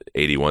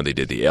 81 they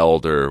did The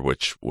Elder,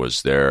 which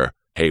was their,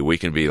 hey, we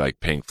can be like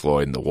Pink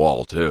Floyd and The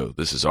Wall too.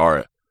 This is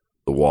The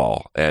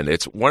Wall, and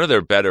it's one of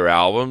their better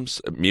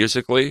albums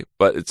musically.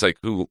 But it's like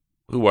who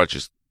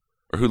watches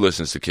or who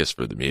listens to Kiss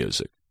for the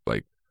music?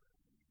 Like,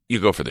 you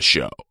go for the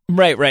show.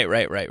 Right.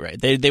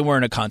 They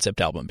weren't a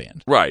concept album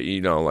band. Right. You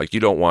know, like you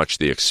don't watch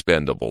The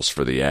Expendables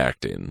for the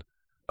acting.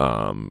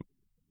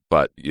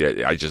 But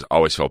yeah, I just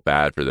always felt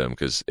bad for them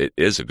because it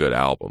is a good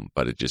album,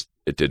 but it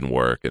didn't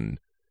work. And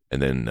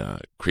then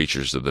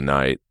Creatures of the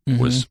Night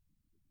was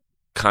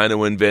kind of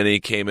when Vinny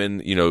came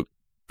in. You know,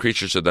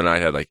 Creatures of the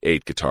Night had like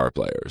 8 guitar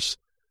players.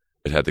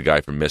 It had the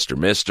guy from Mr.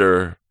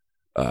 Mister.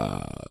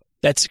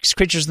 That's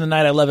Creatures of the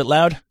Night. I Love It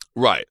Loud.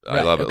 Right.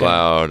 I Love It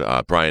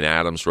Loud. Bryan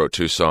Adams wrote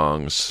 2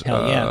 songs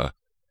Hell yeah.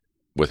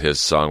 with his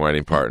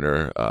songwriting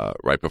partner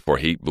right before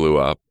Heat blew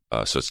up.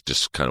 So it's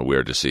just kind of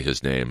weird to see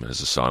his name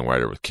as a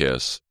songwriter with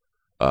Kiss.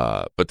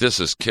 But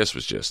Kiss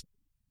was just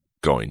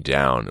going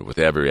down with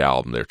every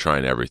album. They're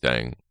trying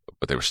everything,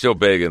 but they were still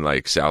big in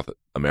like South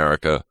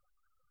America.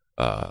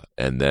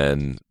 And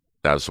then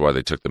that's why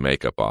they took the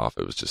makeup off.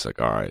 It was just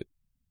like, all right,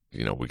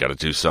 we got to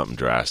do something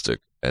drastic.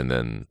 And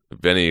then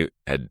Vinny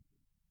had,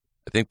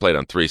 I think, played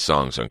on 3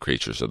 songs on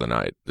Creatures of the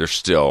Night. There's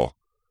still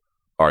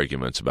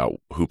arguments about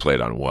who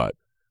played on what.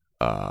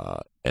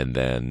 And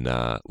then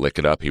Lick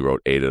It Up, he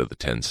wrote 8 of the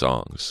 10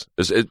 songs.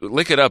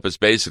 Lick It Up is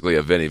basically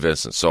a Vinnie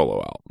Vincent solo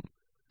album.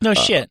 No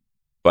shit.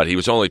 But he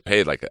was only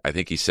paid, I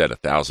think he said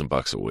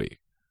 $1,000 a week.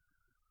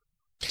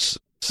 So.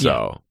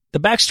 Yeah. The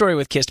backstory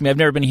with Kiss, to me, I've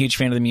never been a huge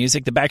fan of the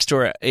music. The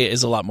backstory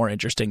is a lot more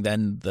interesting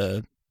than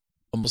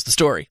almost the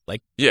story.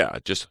 Yeah,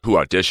 just who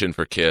auditioned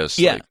for Kiss.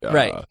 Yeah,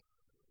 right.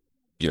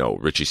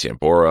 Richie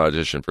Sambora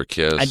auditioned for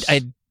Kiss. I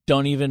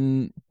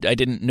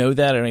didn't know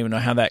that. I don't even know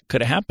how that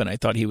could have happened. I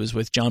thought he was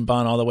with John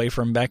Bon all the way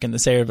from back in the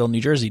Sayreville, New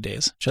Jersey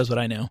days. Shows what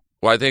I know.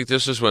 Well, I think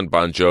this is when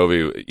Bon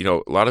Jovi,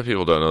 a lot of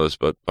people don't know this,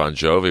 but Bon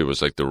Jovi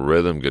was like the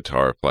rhythm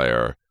guitar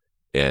player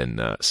in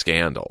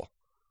Scandal.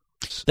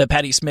 The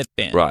Patti Smith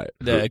band. Right.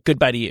 The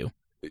Goodbye to You.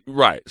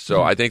 Right.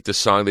 So I think the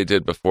song they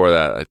did before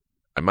that,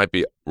 I might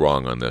be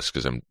wrong on this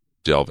because I'm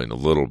delving a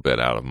little bit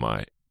out of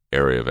my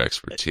area of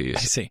expertise. I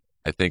see.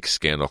 I think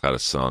Scandal had a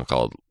song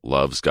called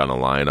Love's Got a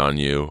Line on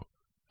You.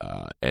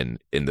 And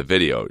in the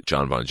video,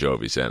 John Bon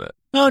Jovi's in it.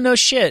 Oh, no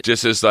shit.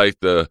 Just as like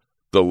the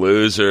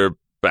loser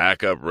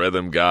backup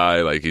rhythm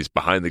guy, like he's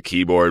behind the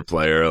keyboard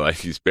player, like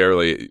he's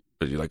barely,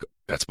 but you're like,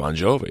 that's Bon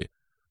Jovi.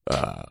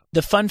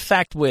 The fun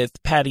fact with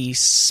Patti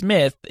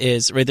Smith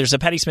is, right, there's a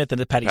Patti Smith and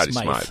a Patti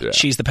Smythe. Yeah.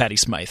 She's the Patti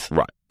Smythe.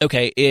 Right.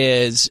 Okay,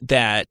 is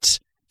that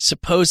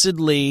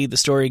supposedly the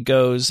story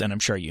goes, and I'm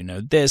sure you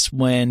know this,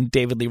 when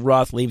David Lee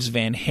Roth leaves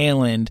Van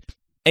Halen,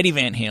 Eddie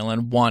Van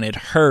Halen wanted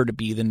her to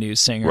be the new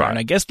singer. Right. And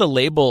I guess the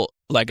label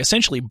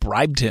essentially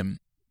bribed him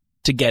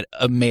to get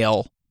a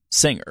male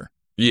singer.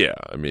 Yeah,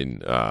 I mean,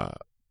 the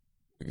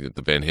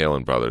Van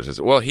Halen brothers. He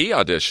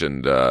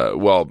auditioned,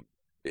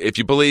 if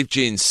you believe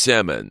Gene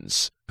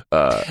Simmons,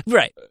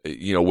 right?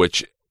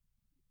 Which,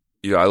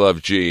 I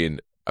love Gene.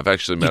 I've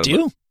actually met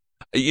him.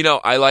 You do?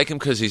 I like him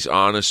because he's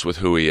honest with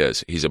who he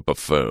is. He's a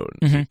buffoon.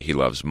 Mm-hmm. He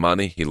loves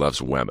money. He loves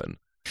women.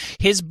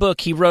 His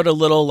book, he wrote a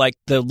little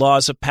the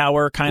Laws of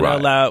Power kind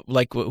of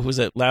right. Was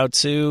it Lao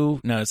Tzu?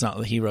 No, it's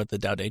not. He wrote the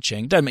Tao Te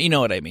Ching. You know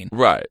what I mean?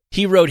 Right.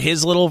 He wrote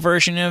his little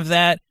version of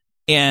that,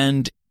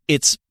 and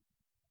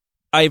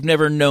I've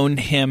never known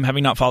him,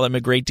 having not followed him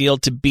a great deal,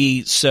 to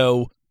be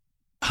so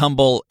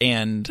humble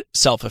and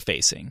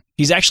self-effacing.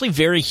 He's actually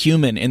very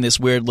human in this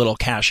weird little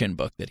cash-in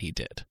book that he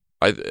did.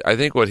 I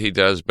think what he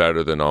does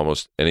better than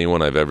almost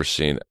anyone I've ever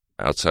seen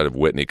outside of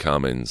Whitney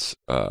Cummings,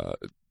 I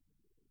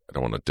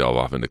don't want to delve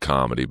off into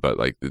comedy, but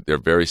they're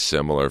very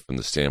similar from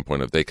the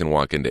standpoint of they can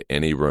walk into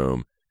any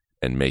room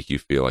and make you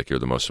feel like you're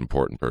the most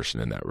important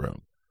person in that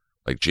room.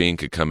 Like Gene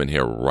could come in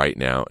here right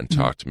now and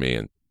talk to me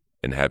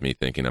and have me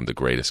thinking I'm the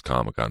greatest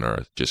comic on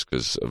earth just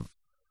because of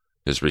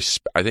his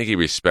I think he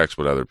respects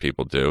what other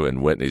people do,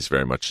 and Whitney's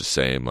very much the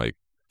same.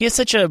 He has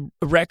such a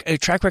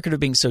track record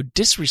of being so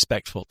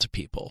disrespectful to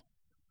people.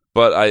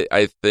 But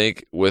I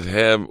think with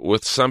him,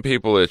 with some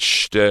people it's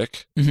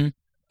shtick,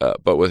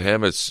 but with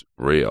him it's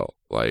real.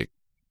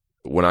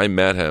 When I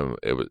met him,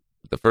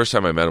 the first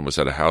time I met him was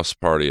at a house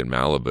party in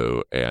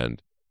Malibu,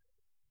 and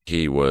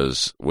he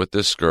was with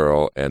this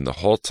girl, and the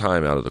whole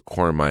time out of the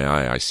corner of my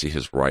eye, I see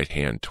his right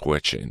hand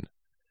twitching.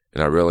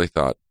 And I really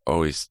thought,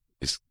 oh, he's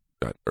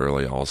got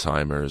early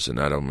Alzheimer's, and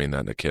I don't mean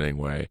that in a kidding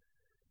way.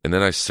 And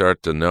then I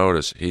start to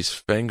notice he's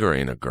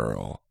fingering a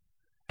girl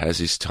as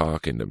he's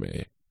talking to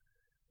me.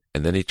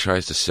 And then he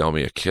tries to sell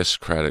me a Kiss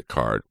credit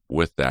card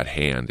with that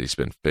hand he's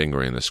been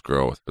fingering this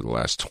girl with for the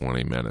last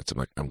 20 minutes. I'm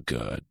like, I'm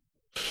good.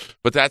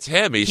 But that's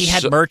him. He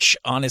had merch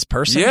on his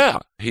person? Yeah.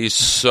 He's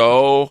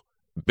so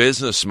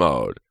business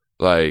mode.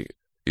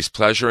 He's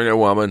pleasuring a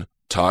woman,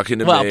 talking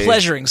to me. Well,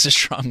 pleasuring's a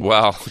strong word.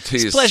 Well,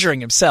 he's pleasuring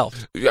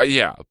himself.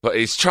 Yeah, but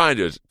he's trying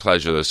to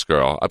pleasure this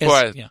girl. I'd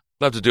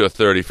love to do a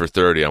 30 for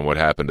 30 on what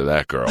happened to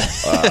that girl.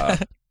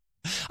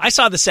 I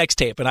saw the sex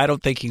tape, and I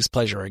don't think he's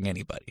pleasuring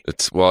anybody.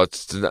 It's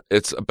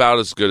about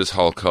as good as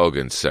Hulk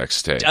Hogan's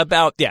sex tape.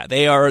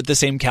 They are the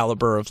same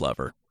caliber of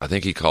lover. I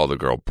think he called the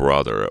girl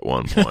brother at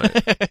one point.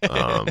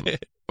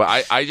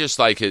 But I just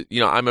like it.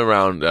 I'm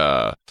around,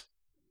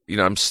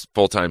 I'm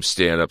full-time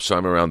stand-up, so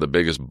I'm around the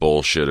biggest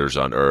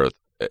bullshitters on earth.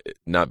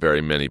 Not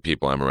very many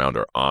people I'm around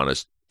are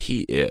honest.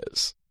 He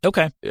is.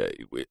 Okay.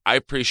 I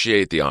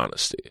appreciate the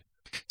honesty.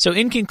 So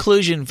in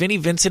conclusion, Vinnie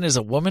Vincent is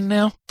a woman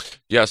now?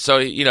 Yeah, so,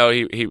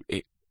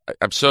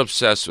 I'm so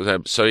obsessed with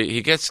him. So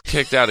he gets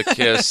kicked out of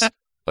Kiss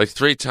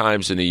 3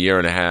 times in a year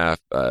and a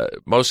half.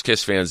 Most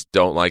Kiss fans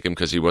don't like him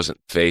because he wasn't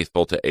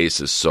faithful to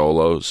Ace's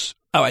solos.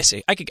 Oh, I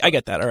see. I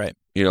get that. All right.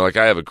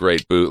 I have a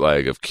great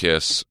bootleg of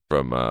Kiss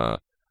from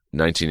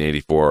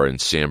 1984 in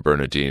San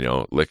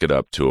Bernardino, Lick It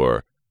Up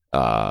tour,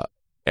 and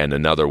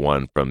another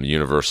one from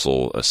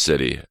Universal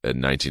City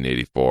in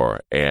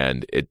 1984.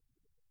 And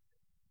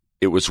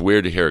it was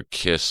weird to hear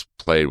Kiss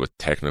played with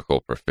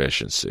technical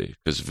proficiency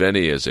because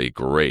Vinny is a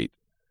great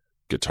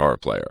guitar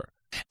player.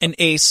 And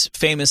Ace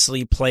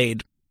famously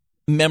played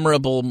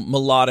memorable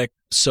melodic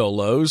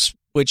solos,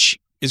 which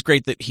is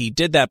great that he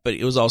did that, but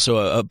it was also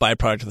a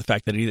byproduct of the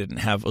fact that he didn't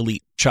have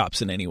elite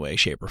chops in any way,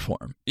 shape, or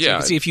form. So Yeah.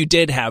 see, if you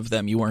did have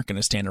them, you weren't going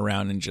to stand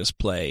around and just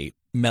play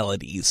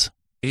melodies.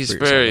 He's for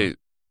your very solo.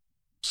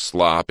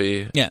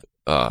 sloppy. Yeah.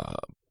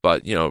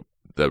 But,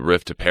 the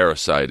riff to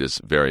Parasite is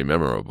very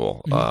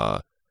memorable.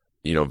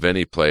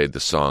 Vinny played the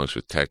songs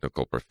with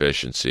technical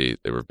proficiency.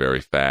 They were very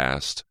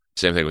fast.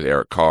 Same thing with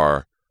Eric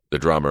Carr, the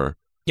drummer.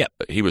 Yep.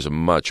 He was a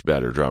much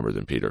better drummer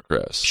than Peter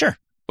Criss. Sure.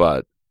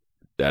 But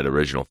that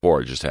original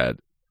four just had...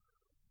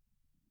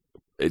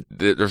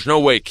 there's no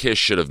way Kiss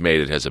should have made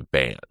it as a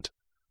band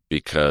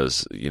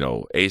because,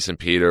 Ace and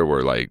Peter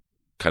were like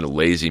kind of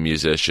lazy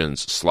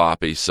musicians,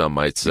 sloppy, some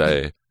might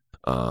say.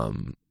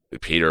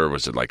 Peter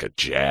was like a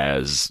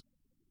jazz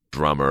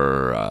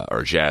drummer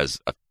or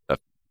a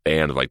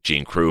band of like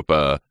Gene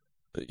Krupa.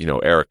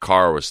 Eric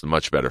Carr was the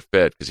much better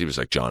fit because he was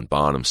like John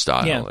Bonham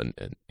style. Yeah.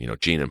 And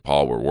Gene and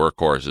Paul were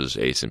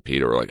workhorses. Ace and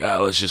Peter were like,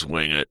 let's just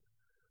wing it.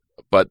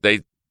 But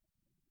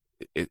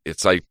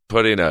it's like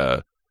putting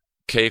a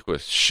cake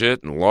with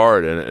shit and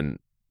lard in it, and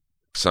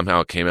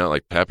somehow it came out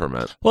like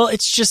peppermint. Well,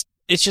 it's just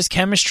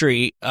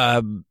chemistry.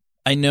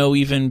 I know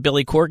even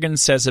Billy Corgan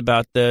says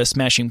about the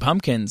Smashing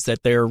Pumpkins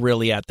that they're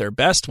really at their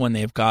best when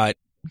they've got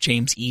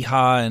James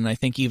Iha, and I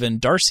think even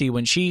Darcy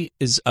when she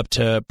is up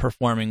to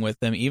performing with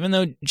them, even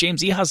though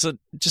James Iha's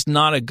just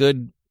not a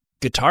good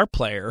guitar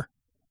player.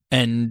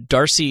 And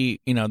Darcy,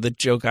 the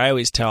joke I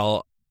always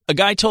tell, a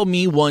guy told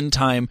me one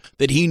time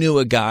that he knew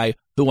a guy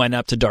who went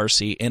up to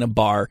Darcy in a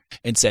bar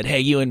and said, "Hey,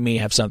 you and me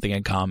have something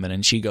in common."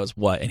 And she goes,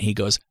 "What?" And he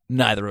goes,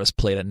 "Neither of us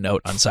played a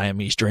note on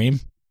Siamese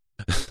Dream."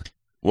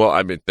 Well,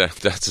 I mean,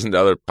 that's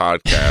another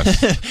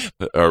podcast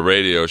or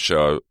radio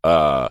show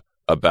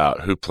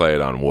about who played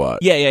on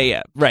what.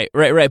 Yeah. Right.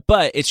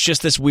 But it's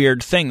just this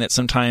weird thing that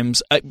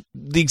sometimes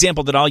the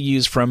example that I'll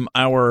use from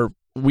our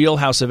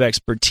wheelhouse of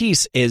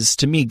expertise is,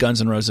 to me,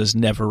 Guns N' Roses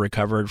never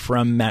recovered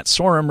from Matt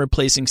Sorum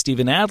replacing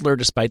Steven Adler,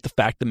 despite the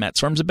fact that Matt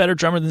Sorum's a better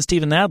drummer than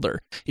Steven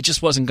Adler. It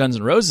just wasn't Guns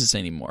N' Roses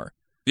anymore.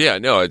 Yeah,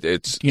 no,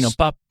 it's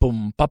bop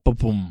boom, bop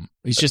boom.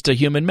 He's just a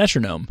human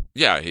metronome.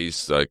 Yeah,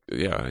 he's a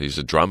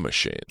drum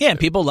machine. Yeah, and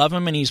people love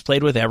him, and he's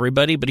played with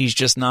everybody, but he's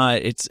just not.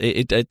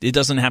 It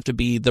doesn't have to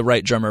be the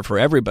right drummer for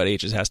everybody.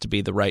 It just has to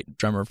be the right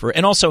drummer for.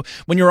 And also,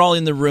 when you're all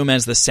in the room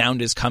as the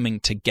sound is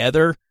coming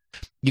together,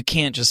 you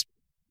can't just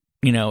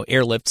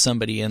airlift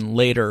somebody in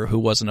later who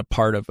wasn't a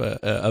part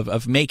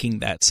of making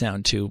that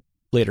sound to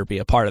later be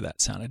a part of that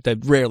sound.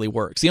 That rarely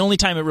works. The only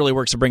time it really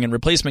works to bring in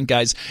replacement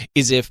guys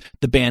is if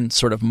the band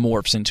sort of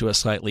morphs into a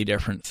slightly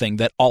different thing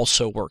that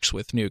also works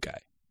with new guy.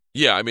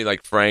 Yeah, I mean,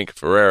 like Frank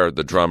Ferrer,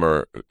 the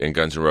drummer in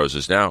Guns N'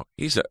 Roses now,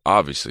 he's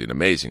obviously an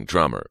amazing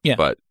drummer. Yeah.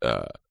 But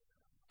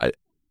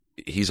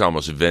he's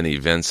almost Vinnie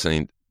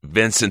Vincenting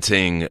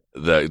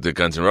the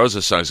Guns N'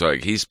 Roses songs.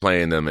 Like he's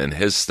playing them in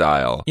his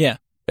style. Yeah.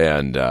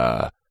 And,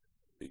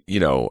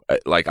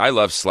 like I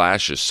love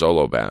Slash's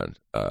solo band.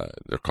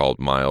 They're called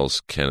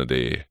Miles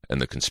Kennedy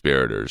and the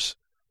Conspirators.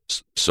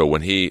 So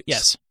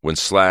when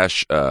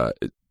Slash,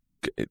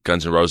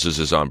 Guns N' Roses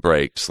is on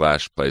break,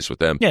 Slash plays with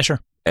them. Yeah,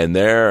 sure. And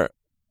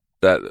that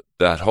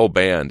whole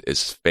band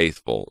is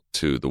faithful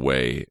to the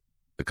way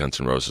the Guns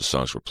N' Roses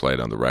songs were played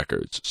on the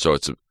records. So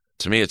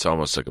to me, it's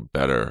almost like a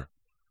better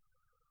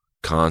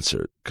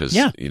concert because,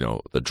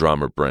 the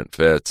drummer Brent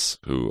Fitz,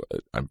 who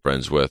I'm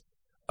friends with,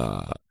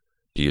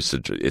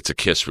 it's a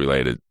Kiss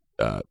related.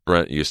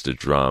 Brent used to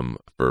drum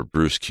for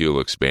Bruce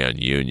Kulick's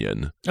band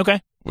Union.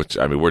 Okay. Which,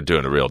 I mean, we're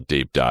doing a real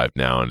deep dive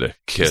now into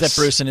Kiss. Is that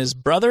Bruce and his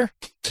brother?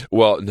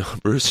 Well, no,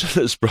 Bruce and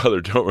his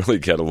brother don't really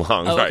get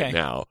along right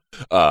now.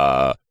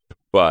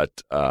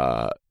 But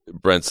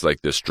Brent's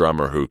like this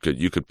drummer who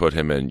you could put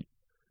him in,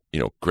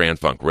 Grand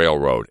Funk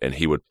Railroad, and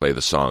he would play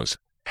the songs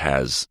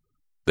as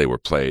they were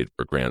played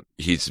for Grand.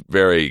 He's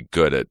very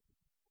good at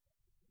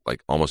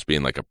like almost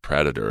being like a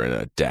predator and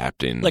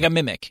adapting, like a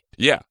mimic.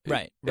 Yeah,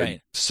 right.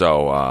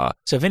 So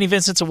Vinnie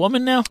Vincent's a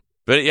woman now.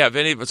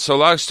 Vinny. So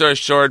long story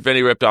short,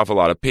 Vinny ripped off a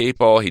lot of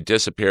people. He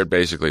disappeared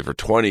basically for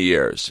 20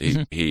 years.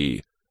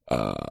 The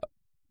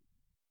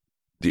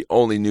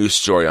only news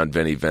story on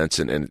Vinnie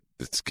Vincent, and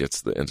this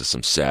gets into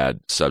some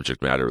sad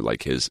subject matter,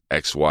 like his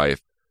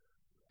ex-wife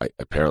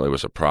apparently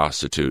was a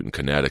prostitute in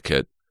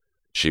Connecticut.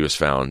 She was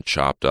found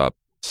chopped up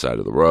side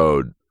of the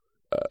road.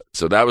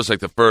 So that was like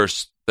the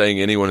first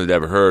thing anyone had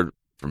ever heard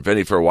from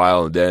Vinny for a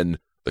while. And then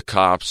the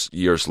cops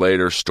years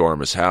later storm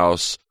his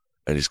house,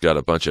 and he's got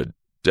a bunch of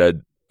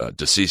dead,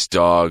 deceased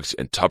dogs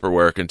in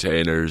Tupperware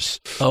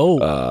containers.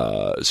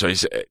 Oh. So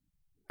he's,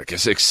 I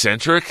guess,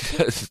 eccentric,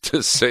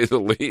 to say the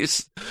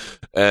least.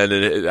 And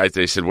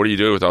they said, "What are you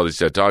doing with all these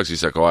dead dogs?"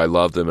 He's like, "Oh, I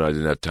love them, and I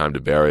didn't have time to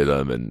bury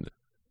them."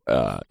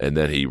 And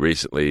then he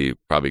recently,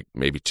 probably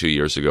maybe 2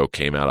 years ago,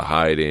 came out of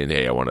hiding.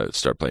 Hey, I want to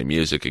start playing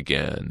music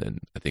again. And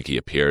I think he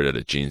appeared at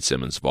a Gene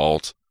Simmons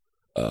vault,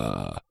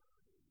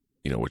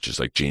 which is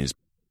like Gene's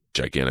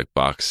gigantic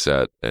box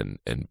set. And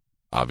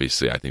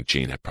obviously, I think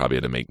Gene probably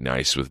had to make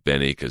nice with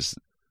Vinny because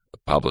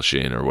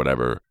publishing or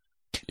whatever.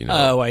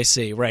 Oh, I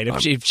see. Right.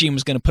 If Gene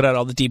was going to put out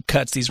all the deep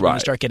cuts, these were going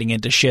to start getting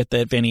into shit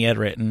that Vinny had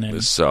written.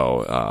 And...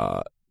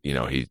 So,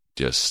 he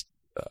just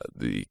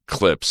the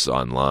clips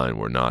online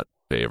were not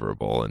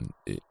favorable, and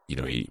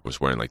he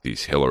was wearing like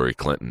these Hillary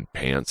Clinton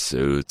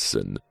pantsuits,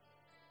 and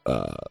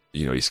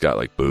he's got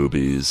like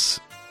boobies.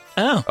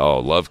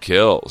 Oh, love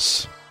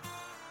kills.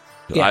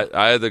 Yeah.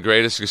 I had the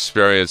greatest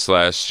experience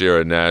last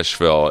year in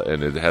Nashville,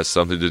 and it has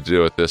something to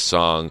do with this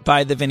song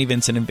by the Vinnie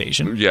Vincent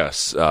Invasion.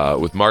 Yes,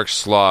 with Mark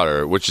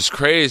Slaughter, which is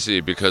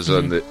crazy because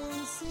on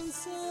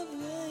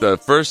the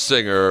first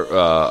singer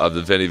of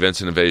the Vinnie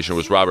Vincent Invasion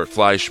was Robert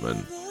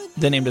Fleischman.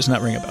 The name does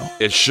not ring a bell.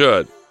 It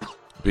should,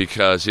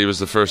 because he was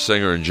the first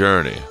singer in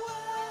Journey.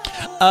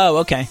 Oh,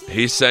 okay.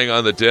 He sang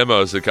on the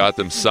demos that got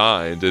them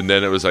signed, and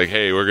then it was like,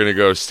 hey, we're going to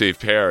go Steve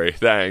Perry.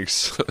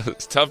 Thanks.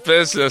 It's tough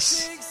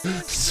business.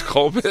 It's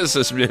cold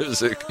business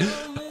music.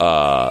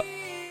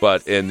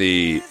 But in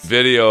the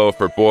video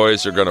for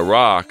Boys Are Gonna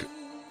Rock,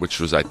 which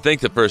was, I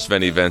think, the first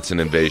Vinnie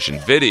Vincent Invasion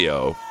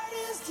video,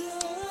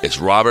 it's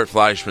Robert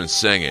Fleischman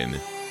singing,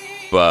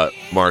 but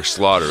Mark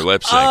Slaughter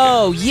lip syncing.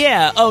 Oh,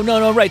 yeah. Oh,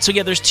 no, right. So,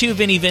 yeah, there's two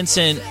Vinnie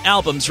Vincent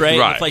albums, right?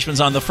 Right.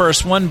 Fleischman's on the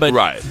first one, but...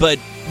 Right. But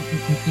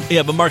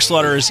Mark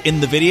Slaughter is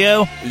in the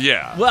video?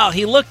 Yeah. Well,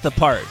 he looked the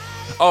part.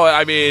 Oh,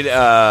 I mean,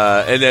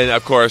 and then,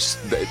 of course,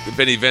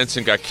 Vinnie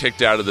Vincent got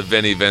kicked out of the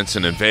Vinnie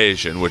Vincent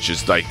Invasion, which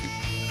is like...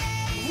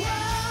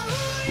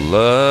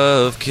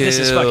 Love Kills.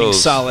 This is fucking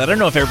solid. I don't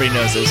know if everybody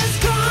knows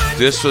this.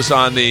 This was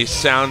on the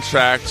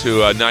soundtrack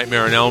to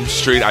Nightmare on Elm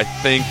Street, I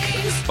think,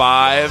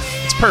 5.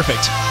 It's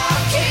perfect.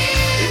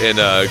 In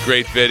a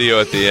great video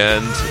at the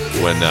end,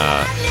 when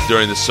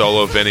during the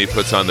solo, Vinny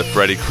puts on the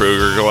Freddy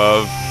Krueger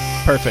glove.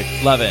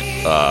 Perfect. Love it.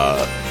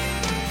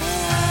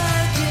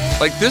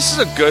 This is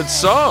a good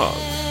song.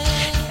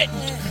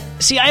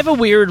 See, I have a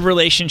weird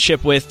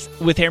relationship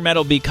with hair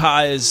metal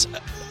because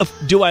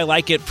do I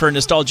like it for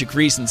nostalgic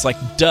reasons? Like,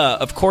 duh,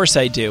 of course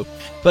I do.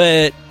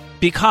 But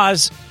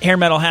because hair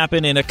metal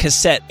happened in a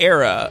cassette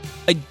era,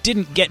 I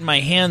didn't get my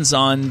hands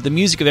on the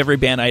music of every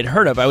band I'd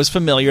heard of. I was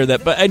familiar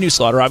but I knew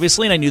Slaughter,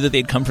 obviously, and I knew that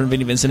they'd come from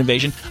Vinnie Vincent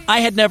Invasion. I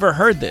had never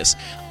heard this.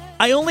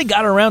 I only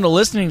got around to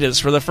listening to this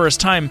for the first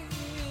time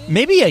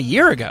maybe a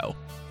year ago.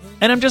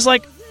 And I'm just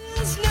like,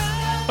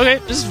 okay,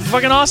 this is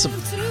fucking awesome.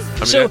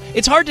 So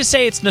it's hard to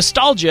say it's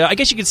nostalgia. I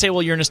guess you could say,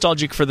 well, you're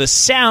nostalgic for the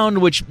sound,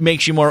 which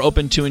makes you more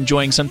open to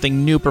enjoying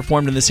something new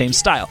performed in the same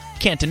style.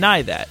 Can't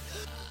deny that.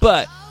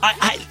 But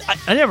I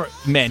never...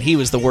 Man, he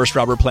was the worst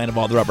Robert Plant of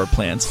all the Robert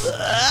Plants.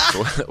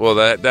 Well,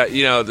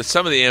 that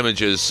some of the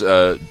images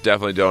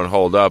definitely don't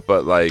hold up,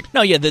 but like...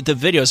 No, yeah, the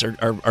videos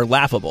are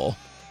laughable.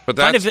 But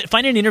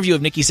find an interview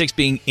of Nikki Sixx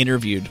being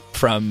interviewed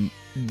from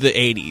the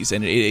 80s,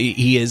 and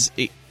he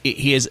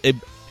is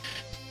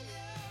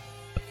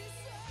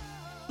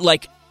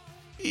like...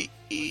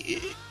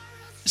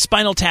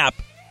 Spinal Tap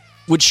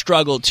would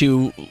struggle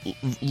to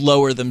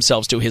lower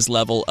themselves to his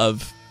level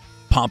of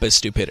pompous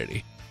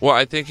stupidity. Well,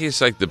 I think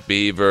he's like the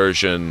B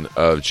version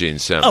of Gene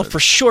Simmons. Oh, for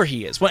sure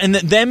he is. Well, and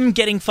them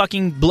getting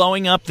fucking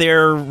blowing up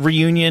their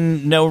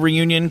no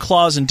reunion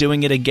clause and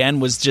doing it again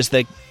was just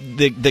the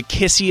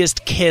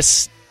kissiest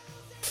kiss.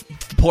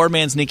 Poor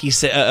man's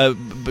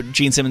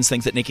Gene Simmons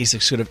thinks that Nikki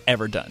Sixx could have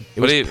ever done.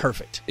 It was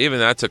perfect. Even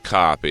that's a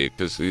copy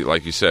because,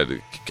 like you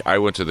said, I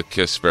went to the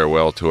Kiss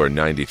Farewell Tour in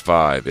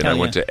 '95, and I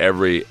went to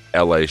every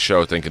LA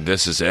show thinking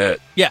this is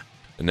it. Yeah.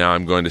 And now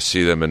I'm going to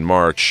see them in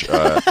March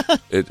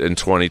in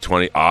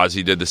 2020.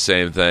 Ozzy did the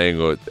same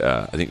thing.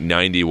 I think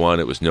 '91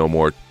 it was No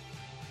More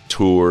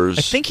Tours.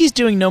 I think he's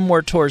doing No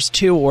More Tours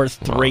 2 or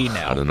 3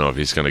 now. I don't know if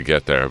he's going to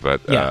get there,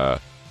 but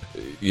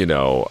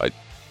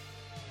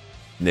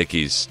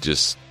Nicky's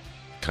just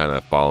kind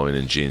of following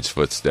in Gene's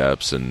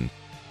footsteps, and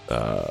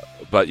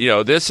but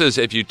this is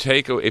if you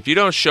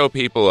don't show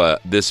people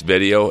this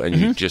video and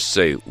you just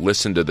say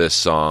listen to this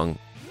song,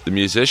 the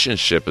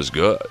musicianship is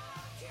good.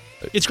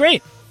 It's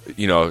great.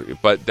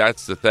 But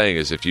that's the thing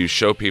is if you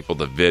show people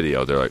the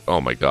video, they're like,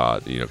 oh my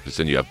god, because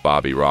then you have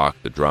Bobby Rock,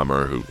 the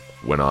drummer, who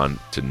went on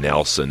to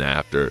Nelson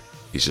after.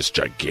 He's this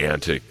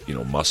gigantic,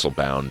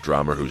 muscle-bound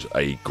drummer who's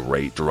a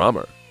great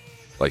drummer.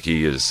 Like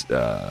he is,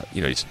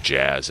 he's a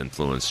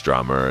jazz-influenced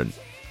drummer, and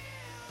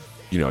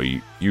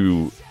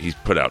he's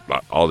put out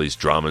all these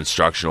drum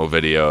instructional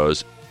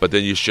videos. But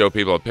then you show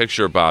people a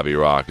picture of Bobby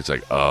Rock, it's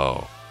like,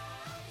 oh.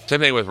 Same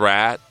thing with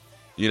Rat.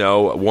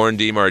 Warren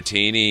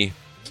DeMartini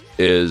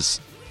is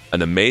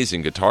an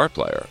amazing guitar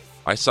player.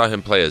 I saw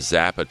him play a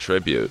Zappa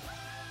tribute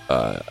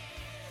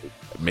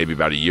maybe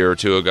about a year or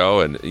two ago,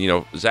 and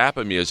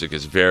Zappa music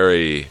is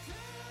very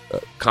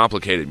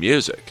complicated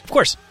music, of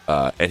course,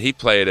 and he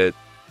played it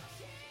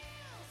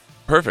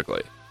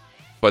perfectly.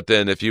 But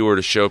then if you were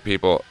to show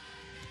people,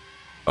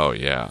 oh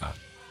yeah,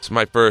 so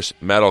my first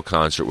metal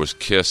concert was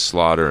Kiss,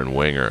 Slaughter, and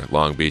Winger,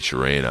 Long Beach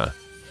Arena.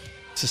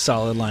 It's a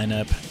solid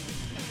lineup.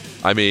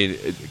 I mean,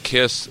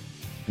 Kiss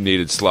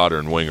needed Slaughter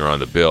and Winger on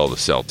the bill to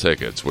sell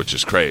tickets, which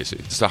is crazy.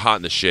 It's the Hot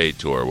in the Shade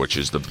tour, which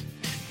is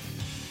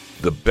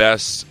the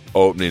best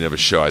opening of a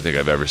show I think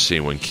I've ever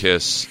seen. When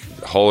Kiss,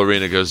 the whole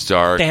arena goes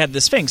dark. They had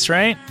the Sphinx,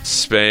 right?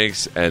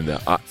 Sphinx, and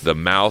the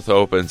mouth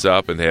opens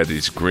up, and they had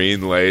these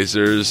green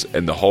lasers,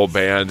 and the whole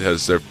band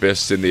has their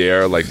fists in the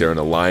air like they're in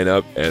a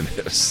lineup, and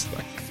it's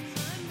like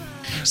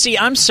See,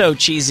 I'm so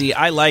cheesy.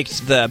 I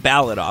liked the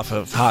ballad off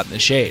of Hot in the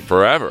Shade.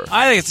 forever.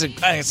 I think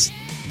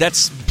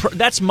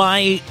that's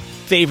my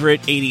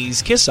favorite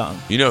 80s Kiss song.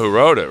 You know who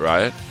wrote it,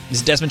 right?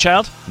 Is it Desmond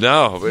Child?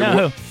 No,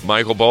 who?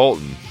 Michael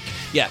Bolton.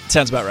 Yeah,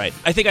 sounds about right.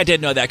 I think I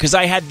did know that because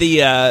I had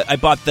I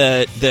bought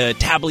the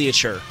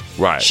tablature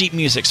Right. sheet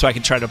music so I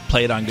could try to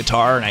play it on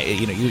guitar, and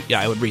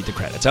I would read the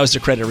credits. I was a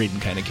credit reading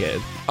kind of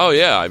kid. Oh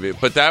yeah, I mean,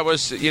 but that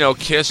was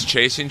Kiss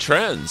chasing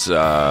trends.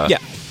 Yeah,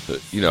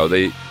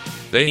 they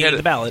needed had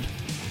the ballad.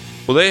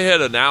 Well, they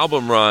had an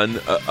album run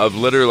of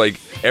literally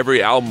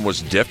every album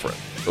was different.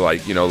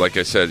 Like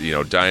I said,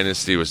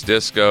 Dynasty was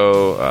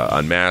disco,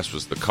 Unmasked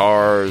was the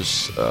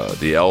Cars,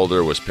 The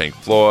Elder was Pink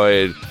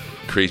Floyd,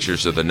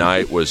 Creatures of the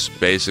Night was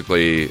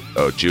basically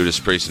Judas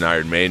Priest and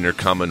Iron Maiden are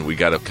coming. We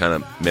got to kind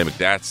of mimic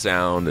that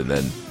sound, and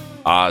then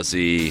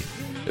Ozzy,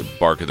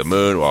 Bark of the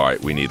Moon. All right,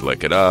 we need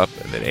Lick It Up,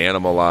 and then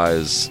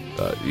Animalize.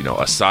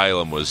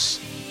 Asylum was.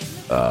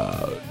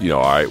 All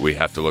right, we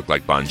have to look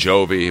like Bon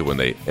Jovi when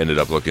they ended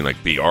up looking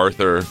like B.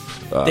 Arthur.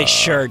 They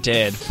sure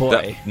did.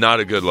 Boy. Not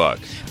a good look.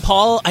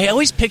 Paul, I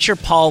always picture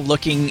Paul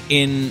looking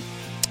in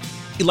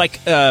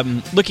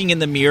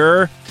the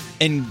mirror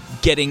and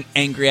getting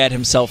angry at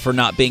himself for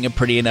not being a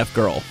pretty enough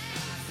girl.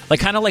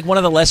 Kind of like one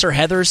of the lesser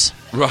Heathers.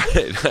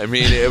 Right. I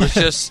mean, it was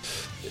just,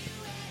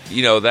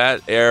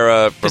 that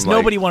era. Because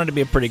nobody wanted to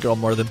be a pretty girl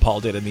more than Paul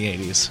did in the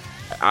 80s.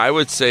 I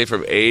would say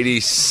from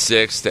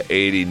 86 to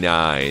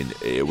 89,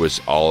 it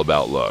was all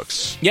about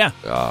looks. Yeah.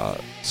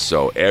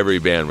 So every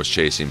band was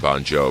chasing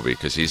Bon Jovi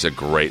because he's a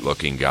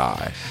great-looking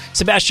guy.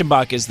 Sebastian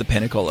Bach is the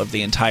pinnacle of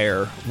the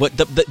entire...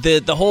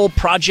 The whole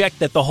project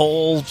that the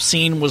whole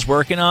scene was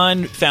working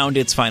on found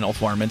its final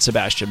form in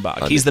Sebastian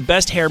Bach. He's the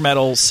best hair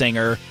metal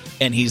singer,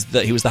 and he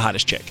was the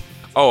hottest chick.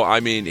 Oh,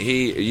 I mean,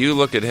 you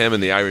look at him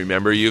in the I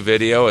Remember You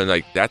video,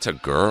 and, that's a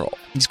girl.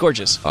 He's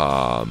gorgeous.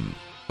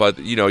 But,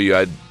 you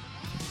had...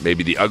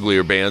 maybe the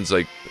uglier bands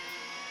like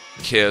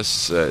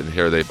Kiss, and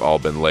here they've all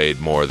been laid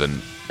more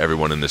than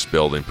everyone in this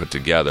building put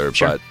together.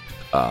 Sure.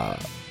 But,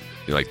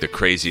 like the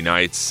Crazy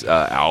Nights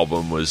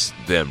album was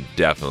them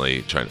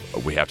definitely trying to,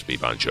 we have to be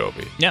Bon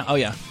Jovi. Yeah, oh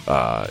yeah.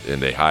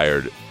 And they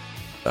hired,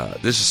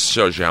 this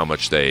shows you how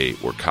much they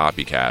were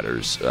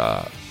copycatters.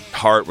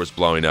 Heart was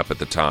blowing up at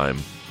the time.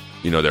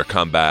 Their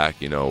comeback,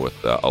 with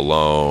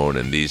Alone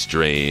and These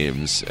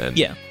Dreams. And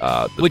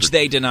which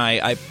they deny.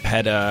 I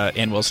had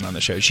Ann Wilson on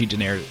the show. She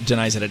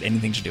denies it had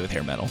anything to do with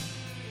hair metal.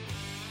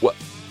 Well,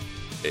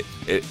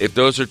 if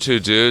those are two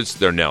dudes,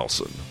 they're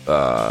Nelson.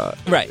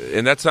 Right.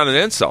 And that's not an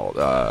insult.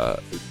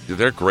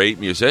 They're great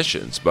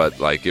musicians, but,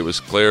 it was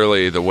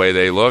clearly the way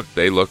they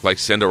looked like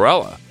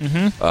Cinderella.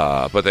 Mm-hmm.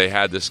 But they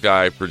had this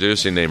guy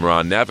producing named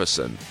Ron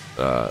Nevison,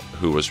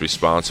 who was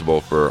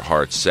responsible for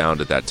Heart's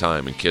sound at that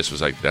time, and Kiss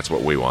was like, that's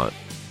what we want.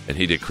 And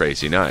he did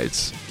Crazy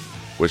Nights,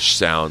 which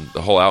the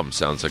whole album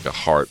sounds like a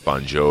Heart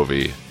Bon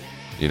Jovi.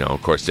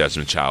 Of course,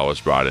 Desmond Child was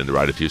brought in to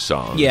write a few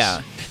songs.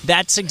 Yeah,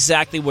 that's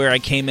exactly where I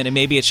came in, and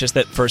maybe it's just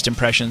that first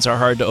impressions are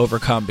hard to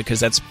overcome, because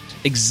that's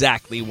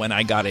exactly when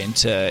I got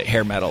into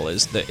hair metal,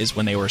 is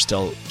when they were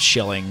still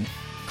shilling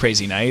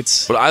Crazy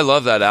Nights. But I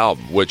love that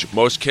album, which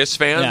most Kiss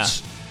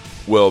fans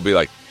will be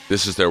like,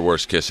 this is their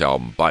worst Kiss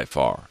album by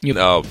far.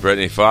 No,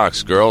 Brittany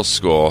Fox, Girls'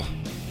 School.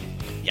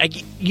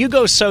 You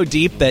go so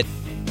deep that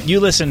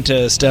you listen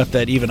to stuff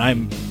that even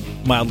I'm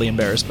mildly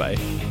embarrassed by.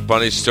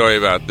 Funny story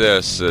about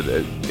this.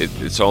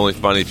 It's only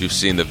funny if you've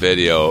seen the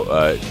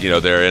video.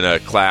 They're in a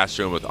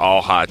classroom with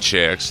all hot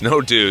chicks,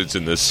 no dudes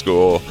in this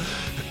school.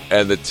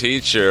 And the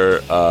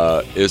teacher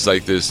is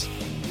like this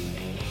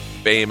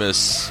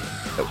famous,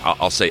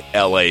 I'll say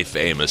LA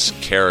famous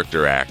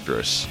character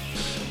actress.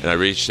 And I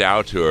reached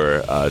out to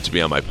her to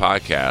be on my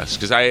podcast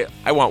because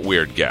I want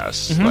weird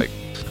guests.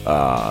 Mm-hmm.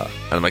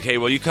 And I'm like, hey,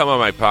 will you come on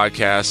my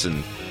podcast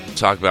and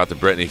talk about the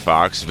Brittany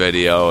Fox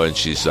video? And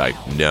she's like,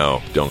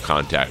 no, don't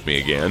contact me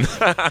again.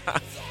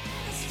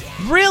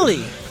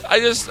 Really?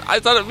 I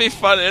thought it'd be a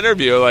fun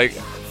interview.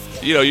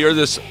 You're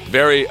this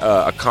very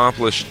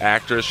accomplished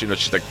actress.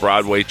 She's like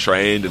Broadway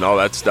trained and all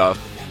that stuff.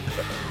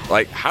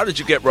 How did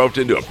you get roped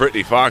into a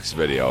Brittany Fox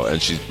video? And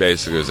she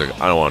basically was like,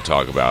 I don't want to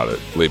talk about it.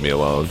 Leave me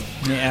alone.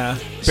 Yeah.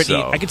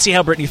 I could see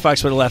how Brittany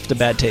Fox would have left a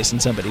bad taste in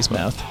somebody's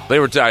mouth. They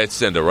were Diet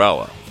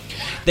Cinderella.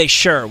 They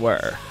sure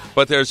were.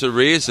 But there's a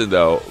reason,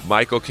 though.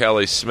 Michael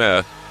Kelly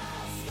Smith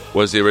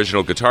was the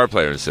original guitar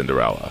player in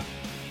Cinderella.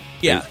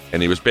 Yeah.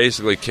 And he was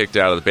basically kicked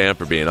out of the band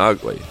for being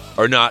ugly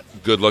or not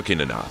good-looking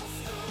enough.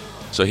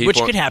 Which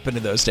could happen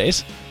in those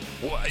days.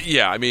 Well,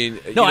 yeah, I mean...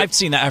 No, I've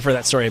seen that. I've heard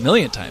that story a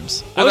million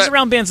times. I was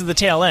around bands at the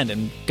tail end,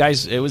 and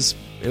guys, it was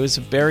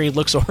very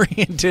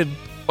looks-oriented.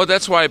 Well,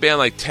 that's why a band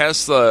like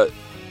Tesla,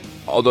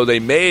 although they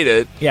made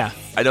it,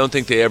 I don't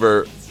think they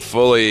ever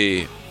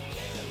fully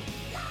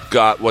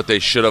got what they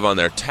should have on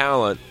their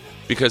talent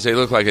because they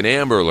look like an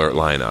Amber Alert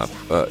lineup.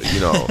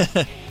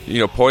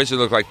 Poison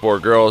looked like 4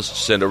 girls.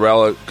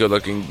 Cinderella,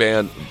 good-looking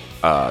band.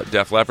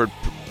 Def Leppard,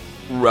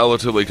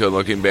 relatively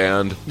good-looking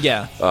band.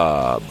 Yeah.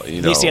 At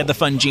least he had the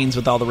fun jeans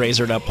with all the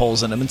razored-up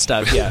holes in them and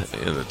stuff, yeah.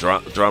 And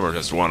the drummer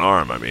has one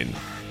arm. I mean,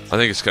 I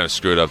think it's kind of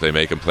screwed up. They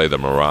make him play the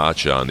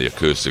maracha on the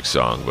acoustic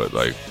song, but,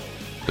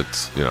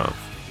 it's,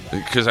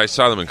 because I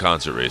saw them in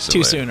concert recently.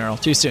 Too soon, Earl.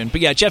 Too soon. But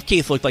yeah, Jeff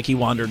Keith looked like he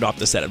wandered off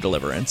the set of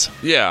Deliverance.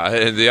 Yeah,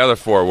 and the other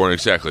 4 weren't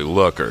exactly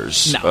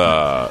lookers.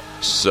 No.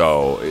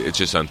 So it's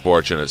just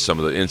unfortunate. Some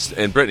of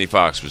and Brittany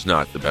Fox was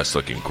not the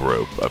best-looking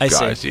group of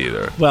guys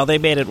either. Well, they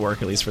made it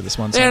work, at least for this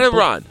one. They had a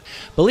run.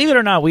 Believe it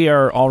or not, we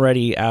are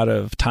already out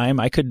of time.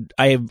 I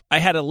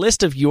had a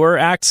list of your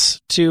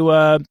acts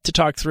to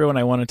talk through, and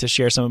I wanted to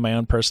share some of my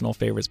own personal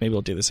favorites. Maybe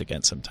we'll do this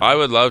again sometime. I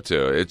would love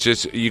to. It's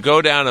just, you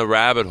go down a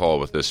rabbit hole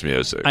with this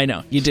music. I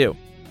know, you do.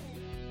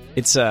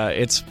 It's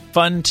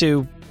fun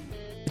to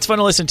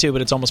listen to,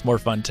 but it's almost more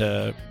fun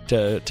to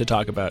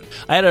talk about.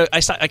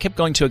 I kept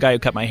going to a guy who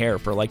cut my hair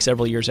for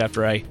several years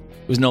after it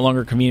was no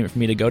longer convenient for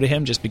me to go to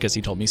him, just because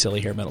he told me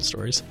silly hair metal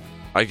stories.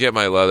 I get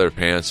my leather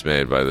pants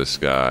made by this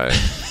guy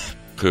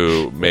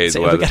who made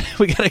leather.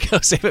 We gotta go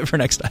save it for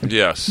next time.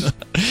 Yes.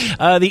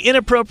 The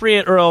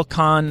Inappropriate Earl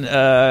Con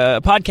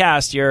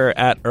podcast. You're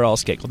at Earl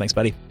Skakel. Thanks,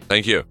 buddy.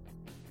 Thank you.